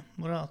 yeah.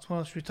 What else? What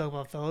else should we talk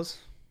about, fellas?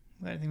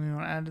 Anything we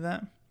want to add to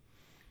that?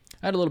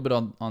 I had a little bit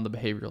on the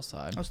behavioral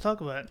side. Let's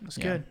talk about it. That's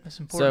good. That's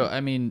important. So,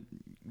 I mean,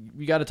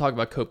 we got to talk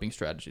about coping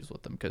strategies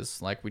with them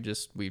because, like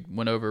we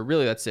went over,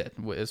 really that's it.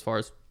 As far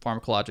as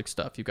pharmacologic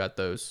stuff, you've got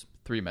those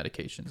 3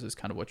 medications is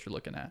kind of what you're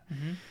looking at.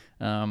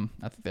 I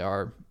think they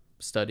are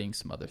studying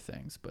some other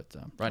things, but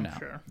right now,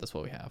 that's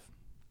what we have.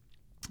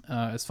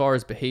 As far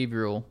as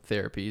behavioral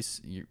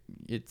therapies,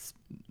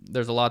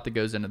 there's a lot that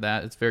goes into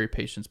that. It's very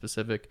patient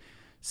specific.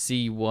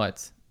 See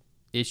what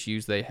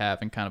issues they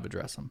have and kind of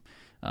address them.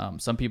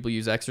 Some people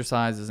use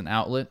exercise as an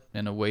outlet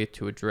and a way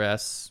to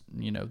address,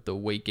 the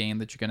weight gain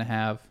that you're going to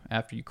have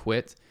after you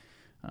quit.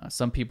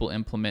 Some people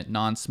implement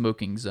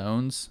non-smoking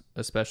zones,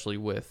 especially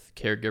with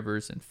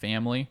caregivers and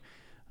family,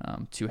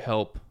 to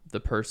help the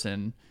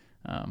person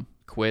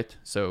quit.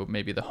 So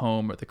maybe the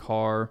home or the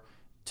car,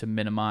 to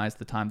minimize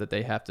the time that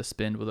they have to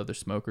spend with other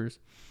smokers.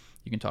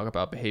 You can talk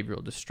about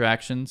behavioral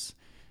distractions,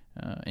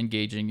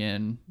 engaging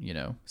in,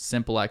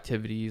 simple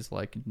activities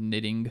like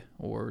knitting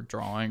or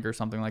drawing or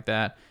something like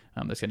that.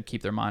 That's going to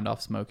keep their mind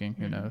off smoking.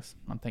 Who knows?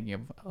 I'm thinking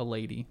of a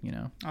lady,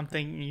 I'm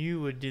thinking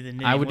you would do the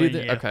knitting. I would do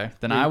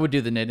I would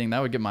do the knitting.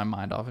 That would get my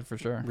mind off it for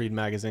sure. Read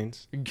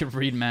magazines. You could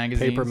read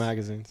magazines. Paper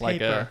magazines.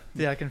 Paper.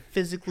 I can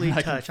physically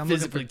touch. I'm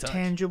looking for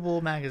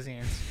tangible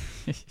magazines.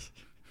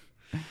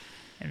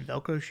 And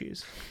Velcro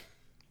shoes.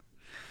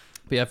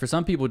 But yeah, for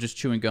some people, just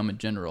chewing gum in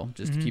general,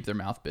 just to keep their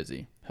mouth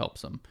busy,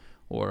 helps them.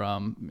 Or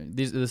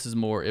this is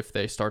more if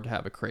they start to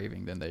have a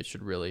craving, then they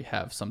should really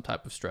have some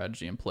type of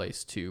strategy in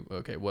place to,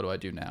 okay, what do I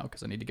do now?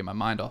 Because I need to get my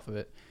mind off of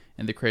it,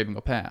 and the craving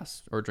will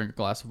pass. Or drink a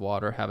glass of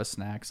water, have a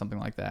snack, something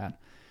like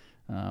that.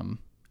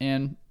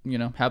 And,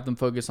 have them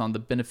focus on the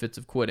benefits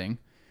of quitting.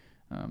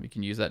 You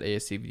can use that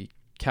ASCVD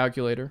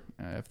calculator.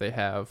 If they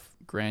have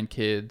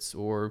grandkids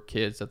or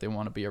kids that they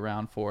want to be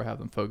around for, have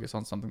them focus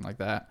on something like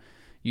that.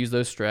 Use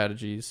those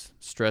strategies,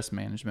 stress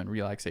management,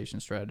 relaxation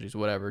strategies,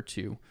 whatever,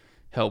 to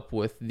help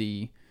with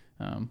the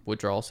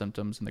withdrawal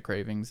symptoms and the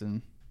cravings,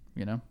 and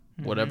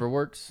whatever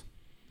works,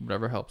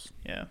 whatever helps.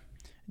 Yeah.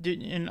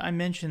 And I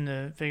mentioned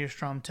the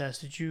Fagerstrom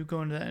test. Did you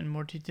go into that in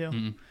more detail?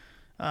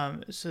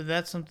 So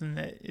that's something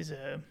that is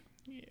a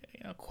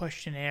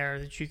questionnaire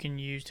that you can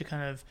use to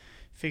kind of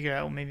figure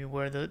out maybe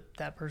where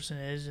that person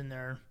is in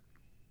their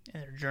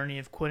journey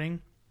of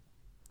quitting.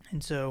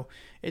 And so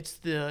it's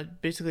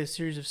basically a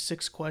series of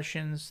 6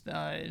 questions.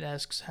 It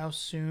asks, how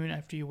soon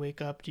after you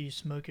wake up do you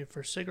smoke your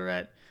first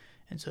cigarette?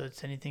 And so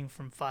it's anything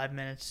from 5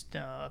 minutes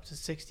up to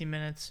 60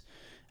 minutes.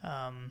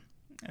 And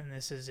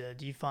this is,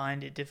 do you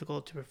find it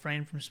difficult to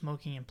refrain from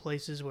smoking in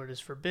places where it is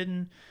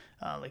forbidden,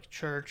 like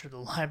church or the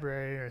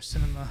library or a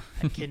cinema?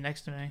 That kid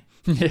next to me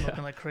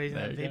smoking like crazy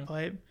in that vape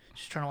pipe.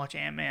 Just trying to watch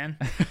Ant-Man,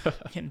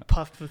 getting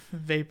puffed with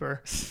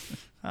vapor.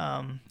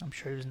 I'm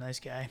sure he was a nice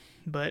guy.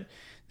 But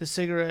the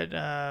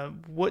cigarette,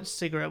 what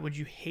cigarette would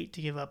you hate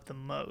to give up the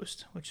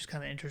most? Which is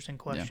kind of an interesting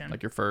question. Yeah,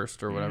 like your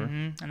first or whatever.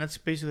 And that's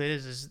basically it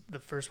is the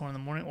first one in the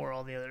morning or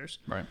all the others.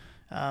 Right.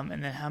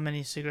 And then how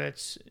many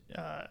cigarettes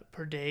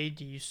per day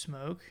do you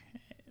smoke?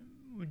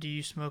 Do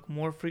you smoke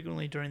more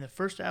frequently during the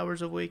first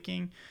hours of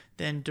waking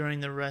than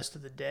during the rest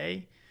of the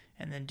day?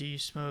 And then do you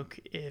smoke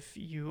if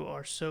you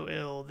are so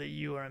ill that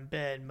you are in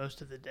bed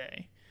most of the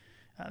day?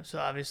 So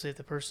obviously if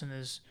the person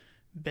is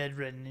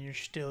bedridden and you're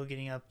still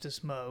getting up to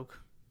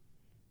smoke,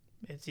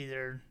 it's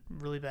either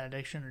really bad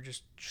addiction or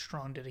just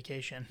strong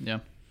dedication. Yeah.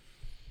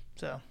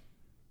 So,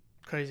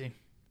 crazy.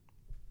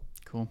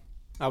 Cool.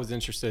 I was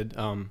interested,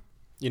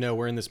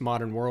 we're in this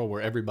modern world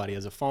where everybody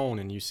has a phone,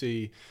 and you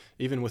see,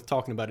 even with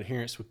talking about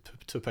adherence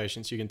to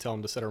patients, you can tell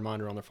them to set a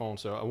reminder on their phone.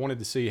 So I wanted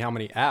to see how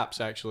many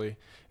apps actually,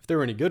 if there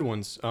were any good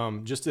ones.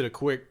 Just did a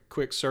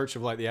quick search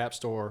of like the App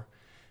Store,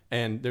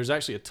 and there's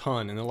actually a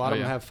ton, and a lot of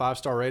them have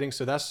 5-star ratings.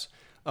 So that's,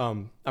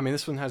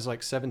 this one has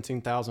like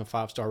 17,000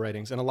 5-star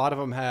ratings, and a lot of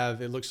them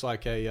have, it looks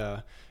like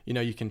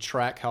you can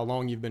track how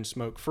long you've been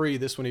smoke free.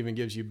 This one even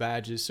gives you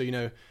badges.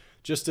 So,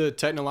 just a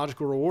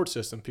technological reward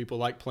system. People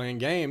like playing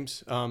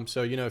games.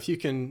 So, if you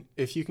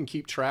can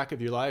keep track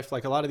of your life,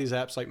 like a lot of these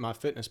apps like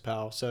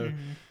MyFitnessPal. So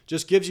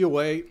just gives you a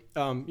way,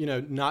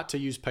 not to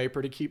use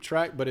paper to keep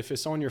track, but if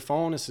it's on your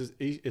phone,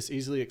 it's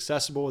easily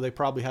accessible. They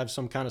probably have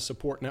some kind of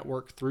support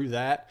network through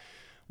that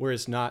where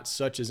it's not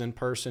such as in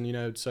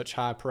person, such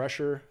high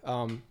pressure.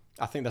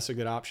 I think that's a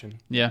good option.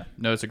 Yeah,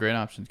 no, it's a great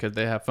option because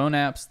they have phone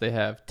apps. They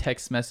have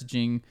text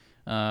messaging,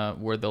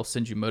 where they'll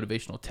send you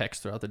motivational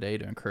text throughout the day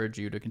to encourage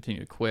you to continue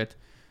to quit,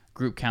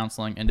 group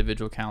counseling,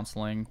 individual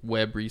counseling,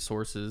 web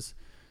resources,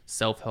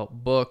 self-help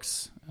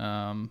books,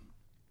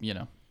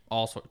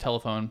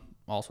 telephone,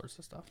 all sorts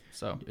of stuff.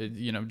 So,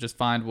 just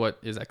find what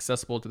is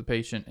accessible to the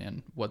patient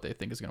and what they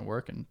think is going to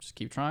work, and just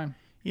keep trying.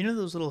 You know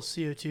those little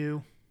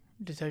CO2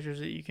 detectors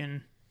that you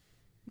can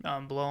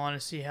blow on to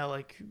see how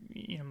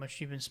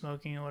much you've been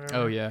smoking or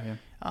whatever? Oh, yeah.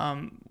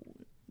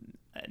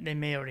 They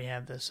may already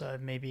have this, so I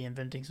may be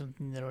inventing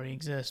something that already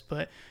exists,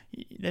 but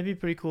that'd be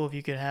pretty cool if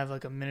you could have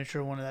like a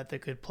miniature one of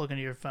that could plug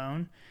into your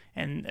phone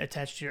and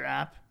attach to your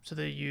app, so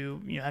that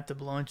you have to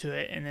blow into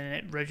it and then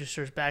it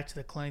registers back to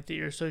the clinic that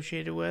you're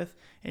associated with.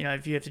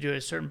 If you have to do it at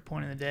a certain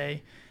point in the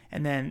day,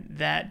 and then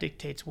that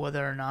dictates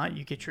whether or not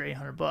you get your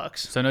 $800.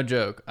 So no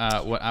joke.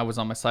 When I was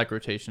on my psych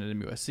rotation at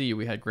MUSC,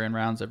 we had grand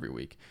rounds every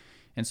week.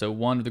 And so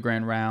one of the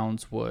grand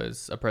rounds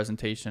was a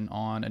presentation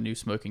on a new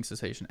smoking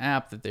cessation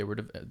app that they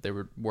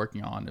were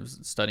working on. It was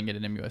studying it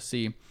at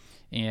MUSC.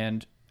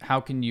 And how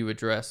can you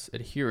address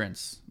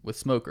adherence with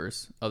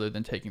smokers other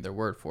than taking their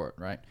word for it,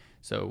 right?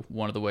 So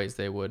one of the ways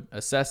they would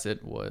assess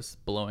it was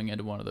blowing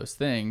into one of those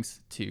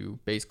things to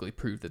basically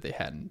prove that they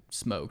hadn't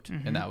smoked.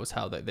 Mm-hmm. And that was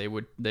how they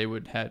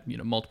would have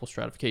multiple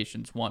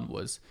stratifications. One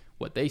was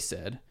what they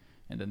said,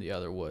 and then the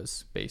other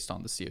was based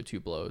on the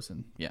CO2 blows.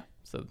 And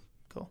so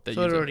cool.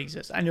 So it already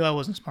exists. I knew I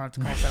wasn't smart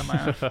to come up with that on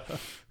my own.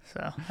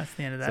 So that's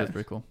the end of that. So that's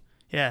pretty cool.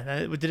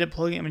 Yeah. Did it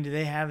plug in? I mean, do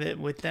they have it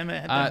with them?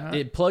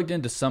 It plugged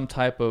into some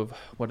type of,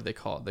 what do they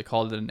call it? They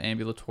called it an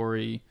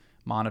ambulatory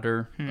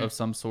monitor of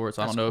some sort.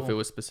 So I don't know if it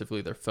was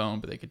specifically their phone,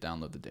 but they could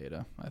download the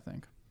data, I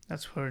think.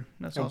 That's weird.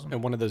 That's awesome.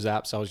 And one of those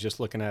apps I was just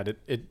looking at,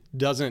 it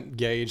doesn't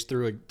gauge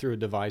through a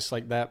device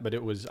like that, but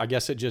I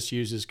guess it just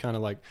uses kind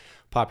of like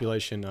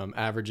population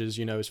averages,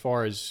 as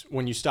far as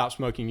when you stop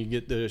smoking, you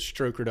get the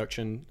stroke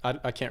reduction.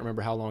 I can't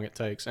remember how long it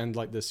takes, and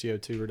like the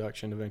CO2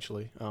 reduction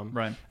eventually.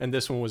 Right. And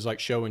this one was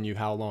like showing you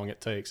how long it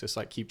takes. It's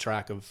like keep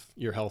track of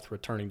your health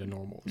returning to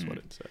normal is what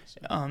it says.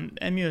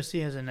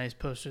 MUSC has a nice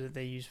poster that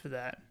they use for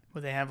that,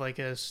 where they have like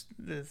this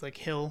like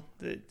hill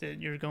that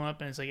you're going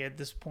up, and it's like at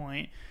this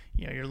point,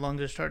 your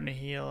lungs are starting to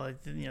heal.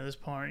 At this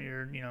part,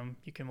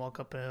 you can walk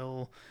up a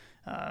hill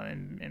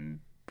and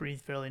breathe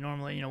fairly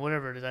normally.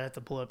 Whatever it is, I have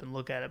to pull up and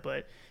look at it.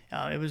 But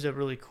it was a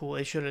really cool.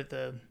 They showed it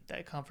at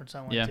that conference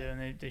I went to,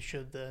 and they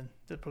showed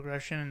the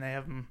progression, and they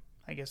have them,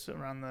 I guess,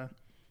 around the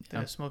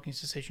smoking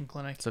cessation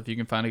clinic. So if you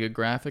can find a good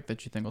graphic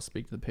that you think will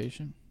speak to the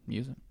patient,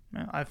 use it.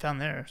 Yeah, I found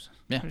theirs.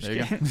 Yeah, there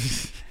you go.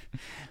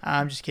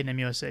 I'm just kidding,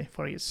 MUSA,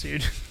 before I get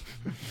sued.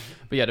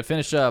 But yeah, to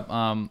finish up,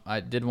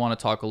 I did want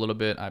to talk a little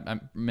bit. I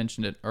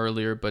mentioned it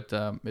earlier, but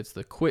it's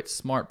the Quit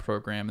Smart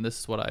program, and this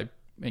is what I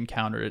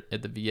encountered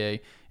at the VA, and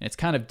it's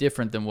kind of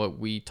different than what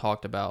we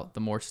talked about, the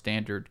more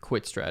standard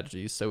quit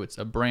strategies. So it's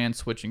a brand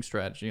switching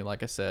strategy,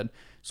 like I said,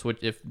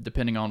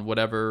 depending on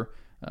whatever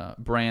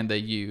brand they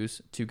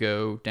use, to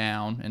go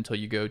down until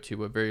you go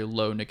to a very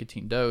low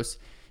nicotine dose.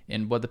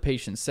 And what the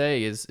patients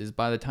say is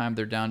by the time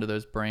they're down to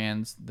those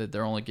brands that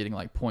they're only getting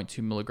like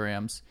 0.2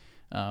 milligrams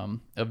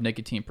of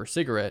nicotine per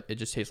cigarette, it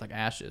just tastes like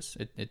ashes.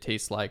 It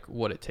tastes like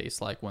what it tastes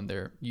like when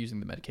they're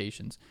using the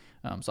medications.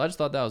 So I just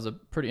thought that was a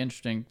pretty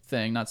interesting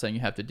thing. Not saying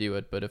you have to do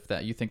it, but if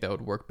you think that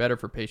would work better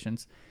for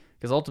patients,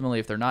 because ultimately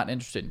if they're not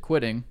interested in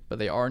quitting, but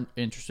they are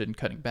interested in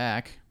cutting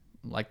back,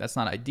 like that's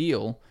not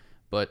ideal,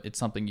 but it's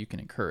something you can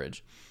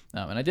encourage.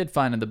 And I did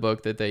find in the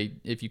book that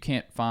if you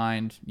can't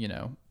find,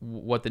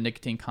 what the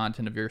nicotine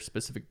content of your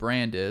specific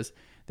brand is,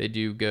 they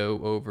do go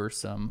over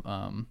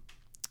some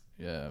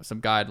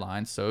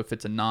guidelines. So if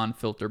it's a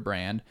non-filter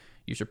brand,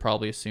 you should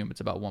probably assume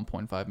it's about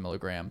 1.5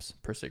 milligrams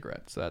per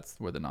cigarette. So that's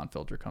where the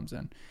non-filter comes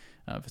in.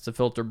 If it's a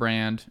filter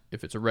brand,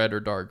 if it's a red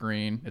or dark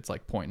green, it's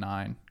like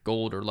 0.9,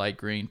 gold or light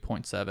green,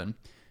 0.7,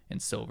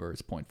 and silver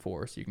is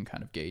 0.4. So you can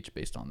kind of gauge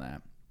based on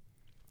that.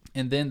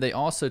 And then they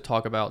also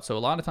talk about, so a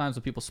lot of times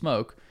when people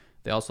smoke,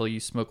 they also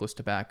use smokeless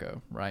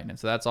tobacco, right? And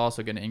so that's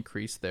also going to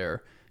increase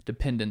their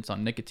dependence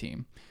on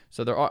nicotine.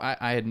 So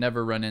I had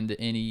never run into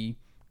any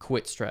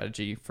quit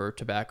strategy for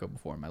tobacco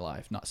before in my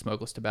life, not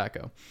smokeless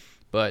tobacco.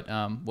 But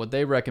what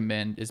they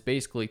recommend is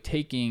basically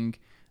taking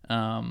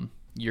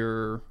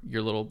your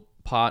little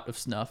pot of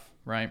snuff,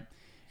 right?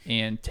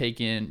 And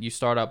you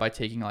start out by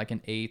taking like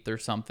an eighth or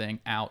something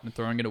out and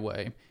throwing it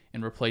away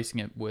and replacing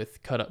it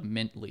with cut up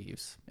mint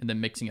leaves and then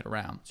mixing it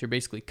around. So you're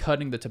basically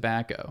cutting the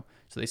tobacco.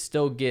 So they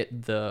still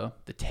get the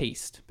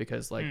taste,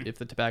 because like if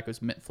the tobacco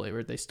is mint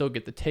flavored, they still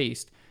get the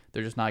taste.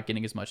 They're just not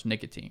getting as much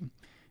nicotine.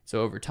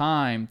 So over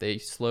time, they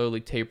slowly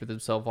taper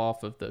themselves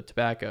off of the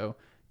tobacco,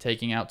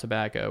 taking out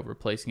tobacco,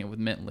 replacing it with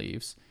mint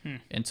leaves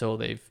until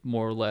they've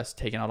more or less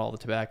taken out all the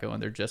tobacco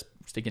and they're just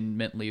sticking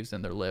mint leaves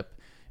in their lip,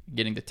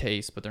 getting the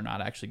taste, but they're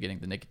not actually getting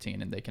the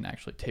nicotine, and they can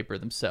actually taper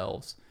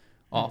themselves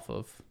off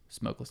of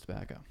smokeless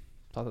tobacco.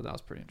 I thought that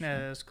was pretty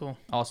interesting. Yeah, that's cool.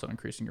 Also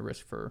increasing your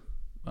risk for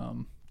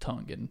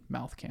tongue and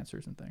mouth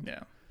cancers and things.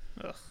 Yeah.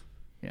 Ugh.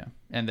 Yeah.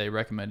 And they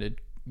recommended,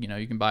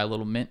 you can buy a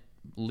little mint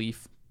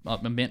leaf,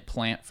 a mint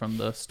plant from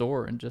the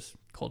store and just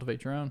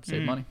cultivate your own,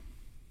 save money.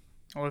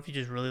 Or if you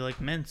just really like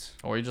mints.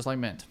 Or you just like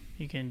mint.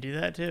 You can do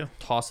that too.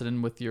 Toss it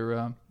in with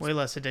your way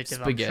less addictive,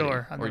 spaghetti, I'm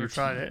sure. I've never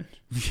tried it.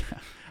 Yeah,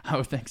 I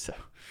would think so.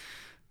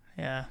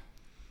 Yeah.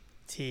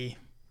 Tea.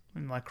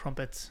 And my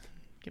crumpets.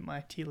 Get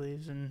my tea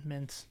leaves and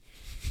mints.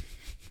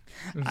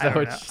 I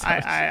don't know.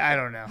 I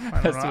don't know.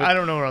 I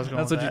don't know where I was going.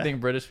 That's with what that. you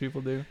think British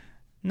people do?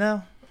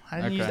 No,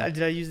 I didn't Okay.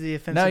 did I use the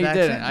offensive No, you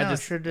accent? didn't. No, I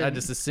sure didn't. I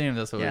just assumed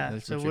that's what,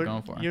 that's what you're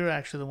going for. You're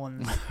actually the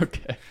one that's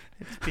Okay.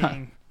 it's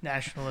being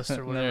nationalist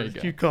or whatever There you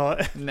go. you call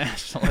it.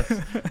 Nationalist.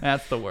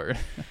 That's the word.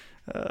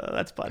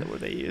 That's probably what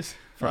they use.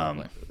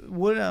 Probably.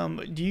 What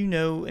do you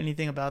know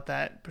anything about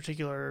that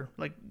particular,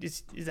 like,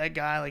 is that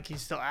guy, like,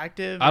 he's still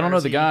active? I don't or know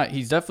is the he- guy.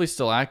 He's definitely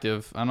still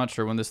active. I'm not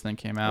sure when this thing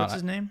came out. What's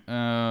his name?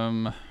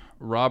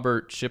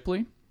 Robert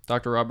Shipley.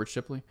 Dr. Robert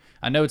Shipley.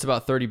 I know it's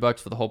about $30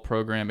 for the whole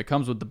program. It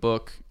comes with the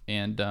book,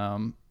 and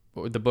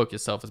the book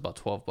itself is about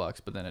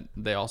 $12, but then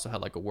they also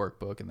had like a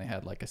workbook, and they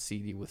had like a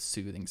CD with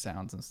soothing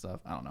sounds and stuff.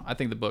 I don't know. I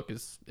think the book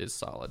is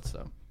solid,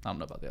 so I don't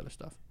know about the other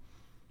stuff.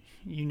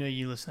 You know,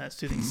 you listen to that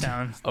soothing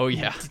sound. Oh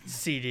yeah,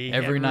 CD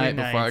every night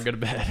before I go to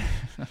bed.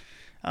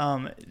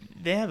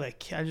 They have I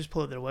just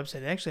pulled up their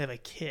website. They actually have a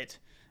kit.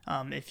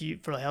 If you,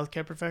 for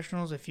healthcare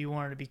professionals, if you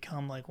wanted to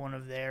become like one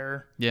of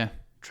their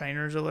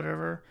trainers or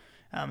whatever,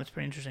 it's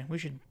pretty interesting. We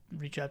should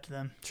reach out to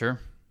them. Sure,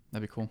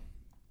 that'd be cool.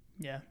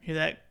 Yeah, hear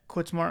that?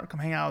 Quit smart. Come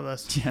hang out with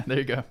us. Yeah, there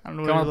you go. I don't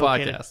know Come on where the you're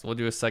located. podcast. We'll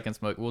do a second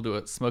smoke. We'll do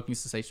a smoking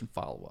cessation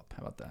follow up.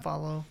 How about that?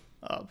 Follow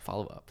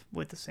up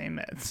with the same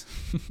meds.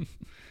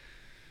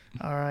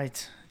 All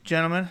right,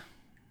 gentlemen.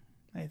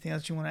 Anything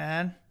else you want to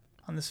add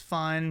on this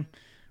fine?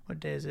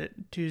 What day is it?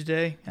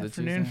 Tuesday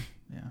afternoon. Tuesday?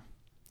 Yeah.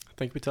 I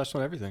think we touched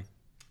on everything.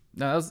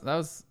 No, that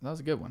was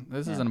a good one.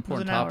 This is an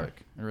important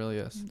topic. It really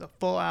is. A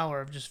full hour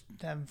of just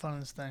having fun in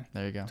this thing.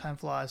 There you go. Time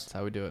flies. That's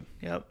how we do it.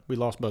 Yep. We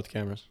lost both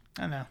cameras.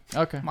 I know.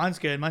 Okay. Mine's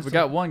good. We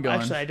got one going.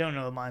 Actually, I don't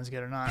know if mine's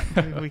good or not.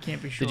 We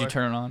can't be sure. Did you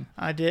turn it on?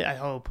 I did. I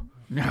hope.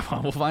 Yeah,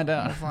 well, we'll find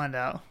out. We'll find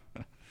out.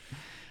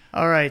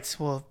 All right.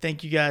 Well,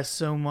 thank you guys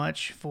so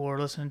much for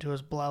listening to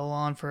us blabble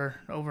on for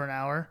over an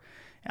hour.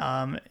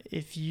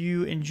 If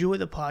you enjoy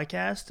the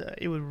podcast,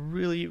 it would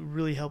really,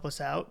 really help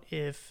us out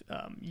if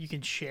you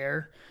can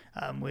share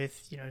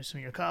with some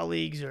of your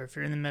colleagues, or if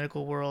you're in the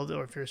medical world,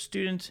 or if you're a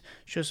student,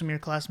 show some of your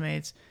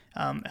classmates.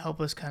 Help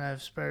us kind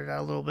of spread it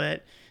out a little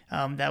bit.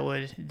 That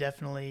would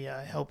definitely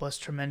help us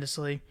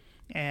tremendously.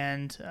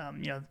 And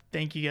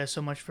thank you guys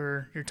so much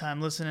for your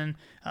time listening.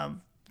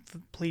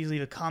 Please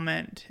leave a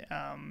comment,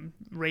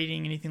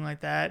 rating, anything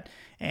like that.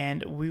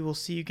 And we will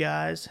see you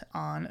guys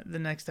on the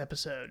next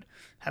episode.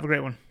 Have a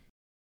great one.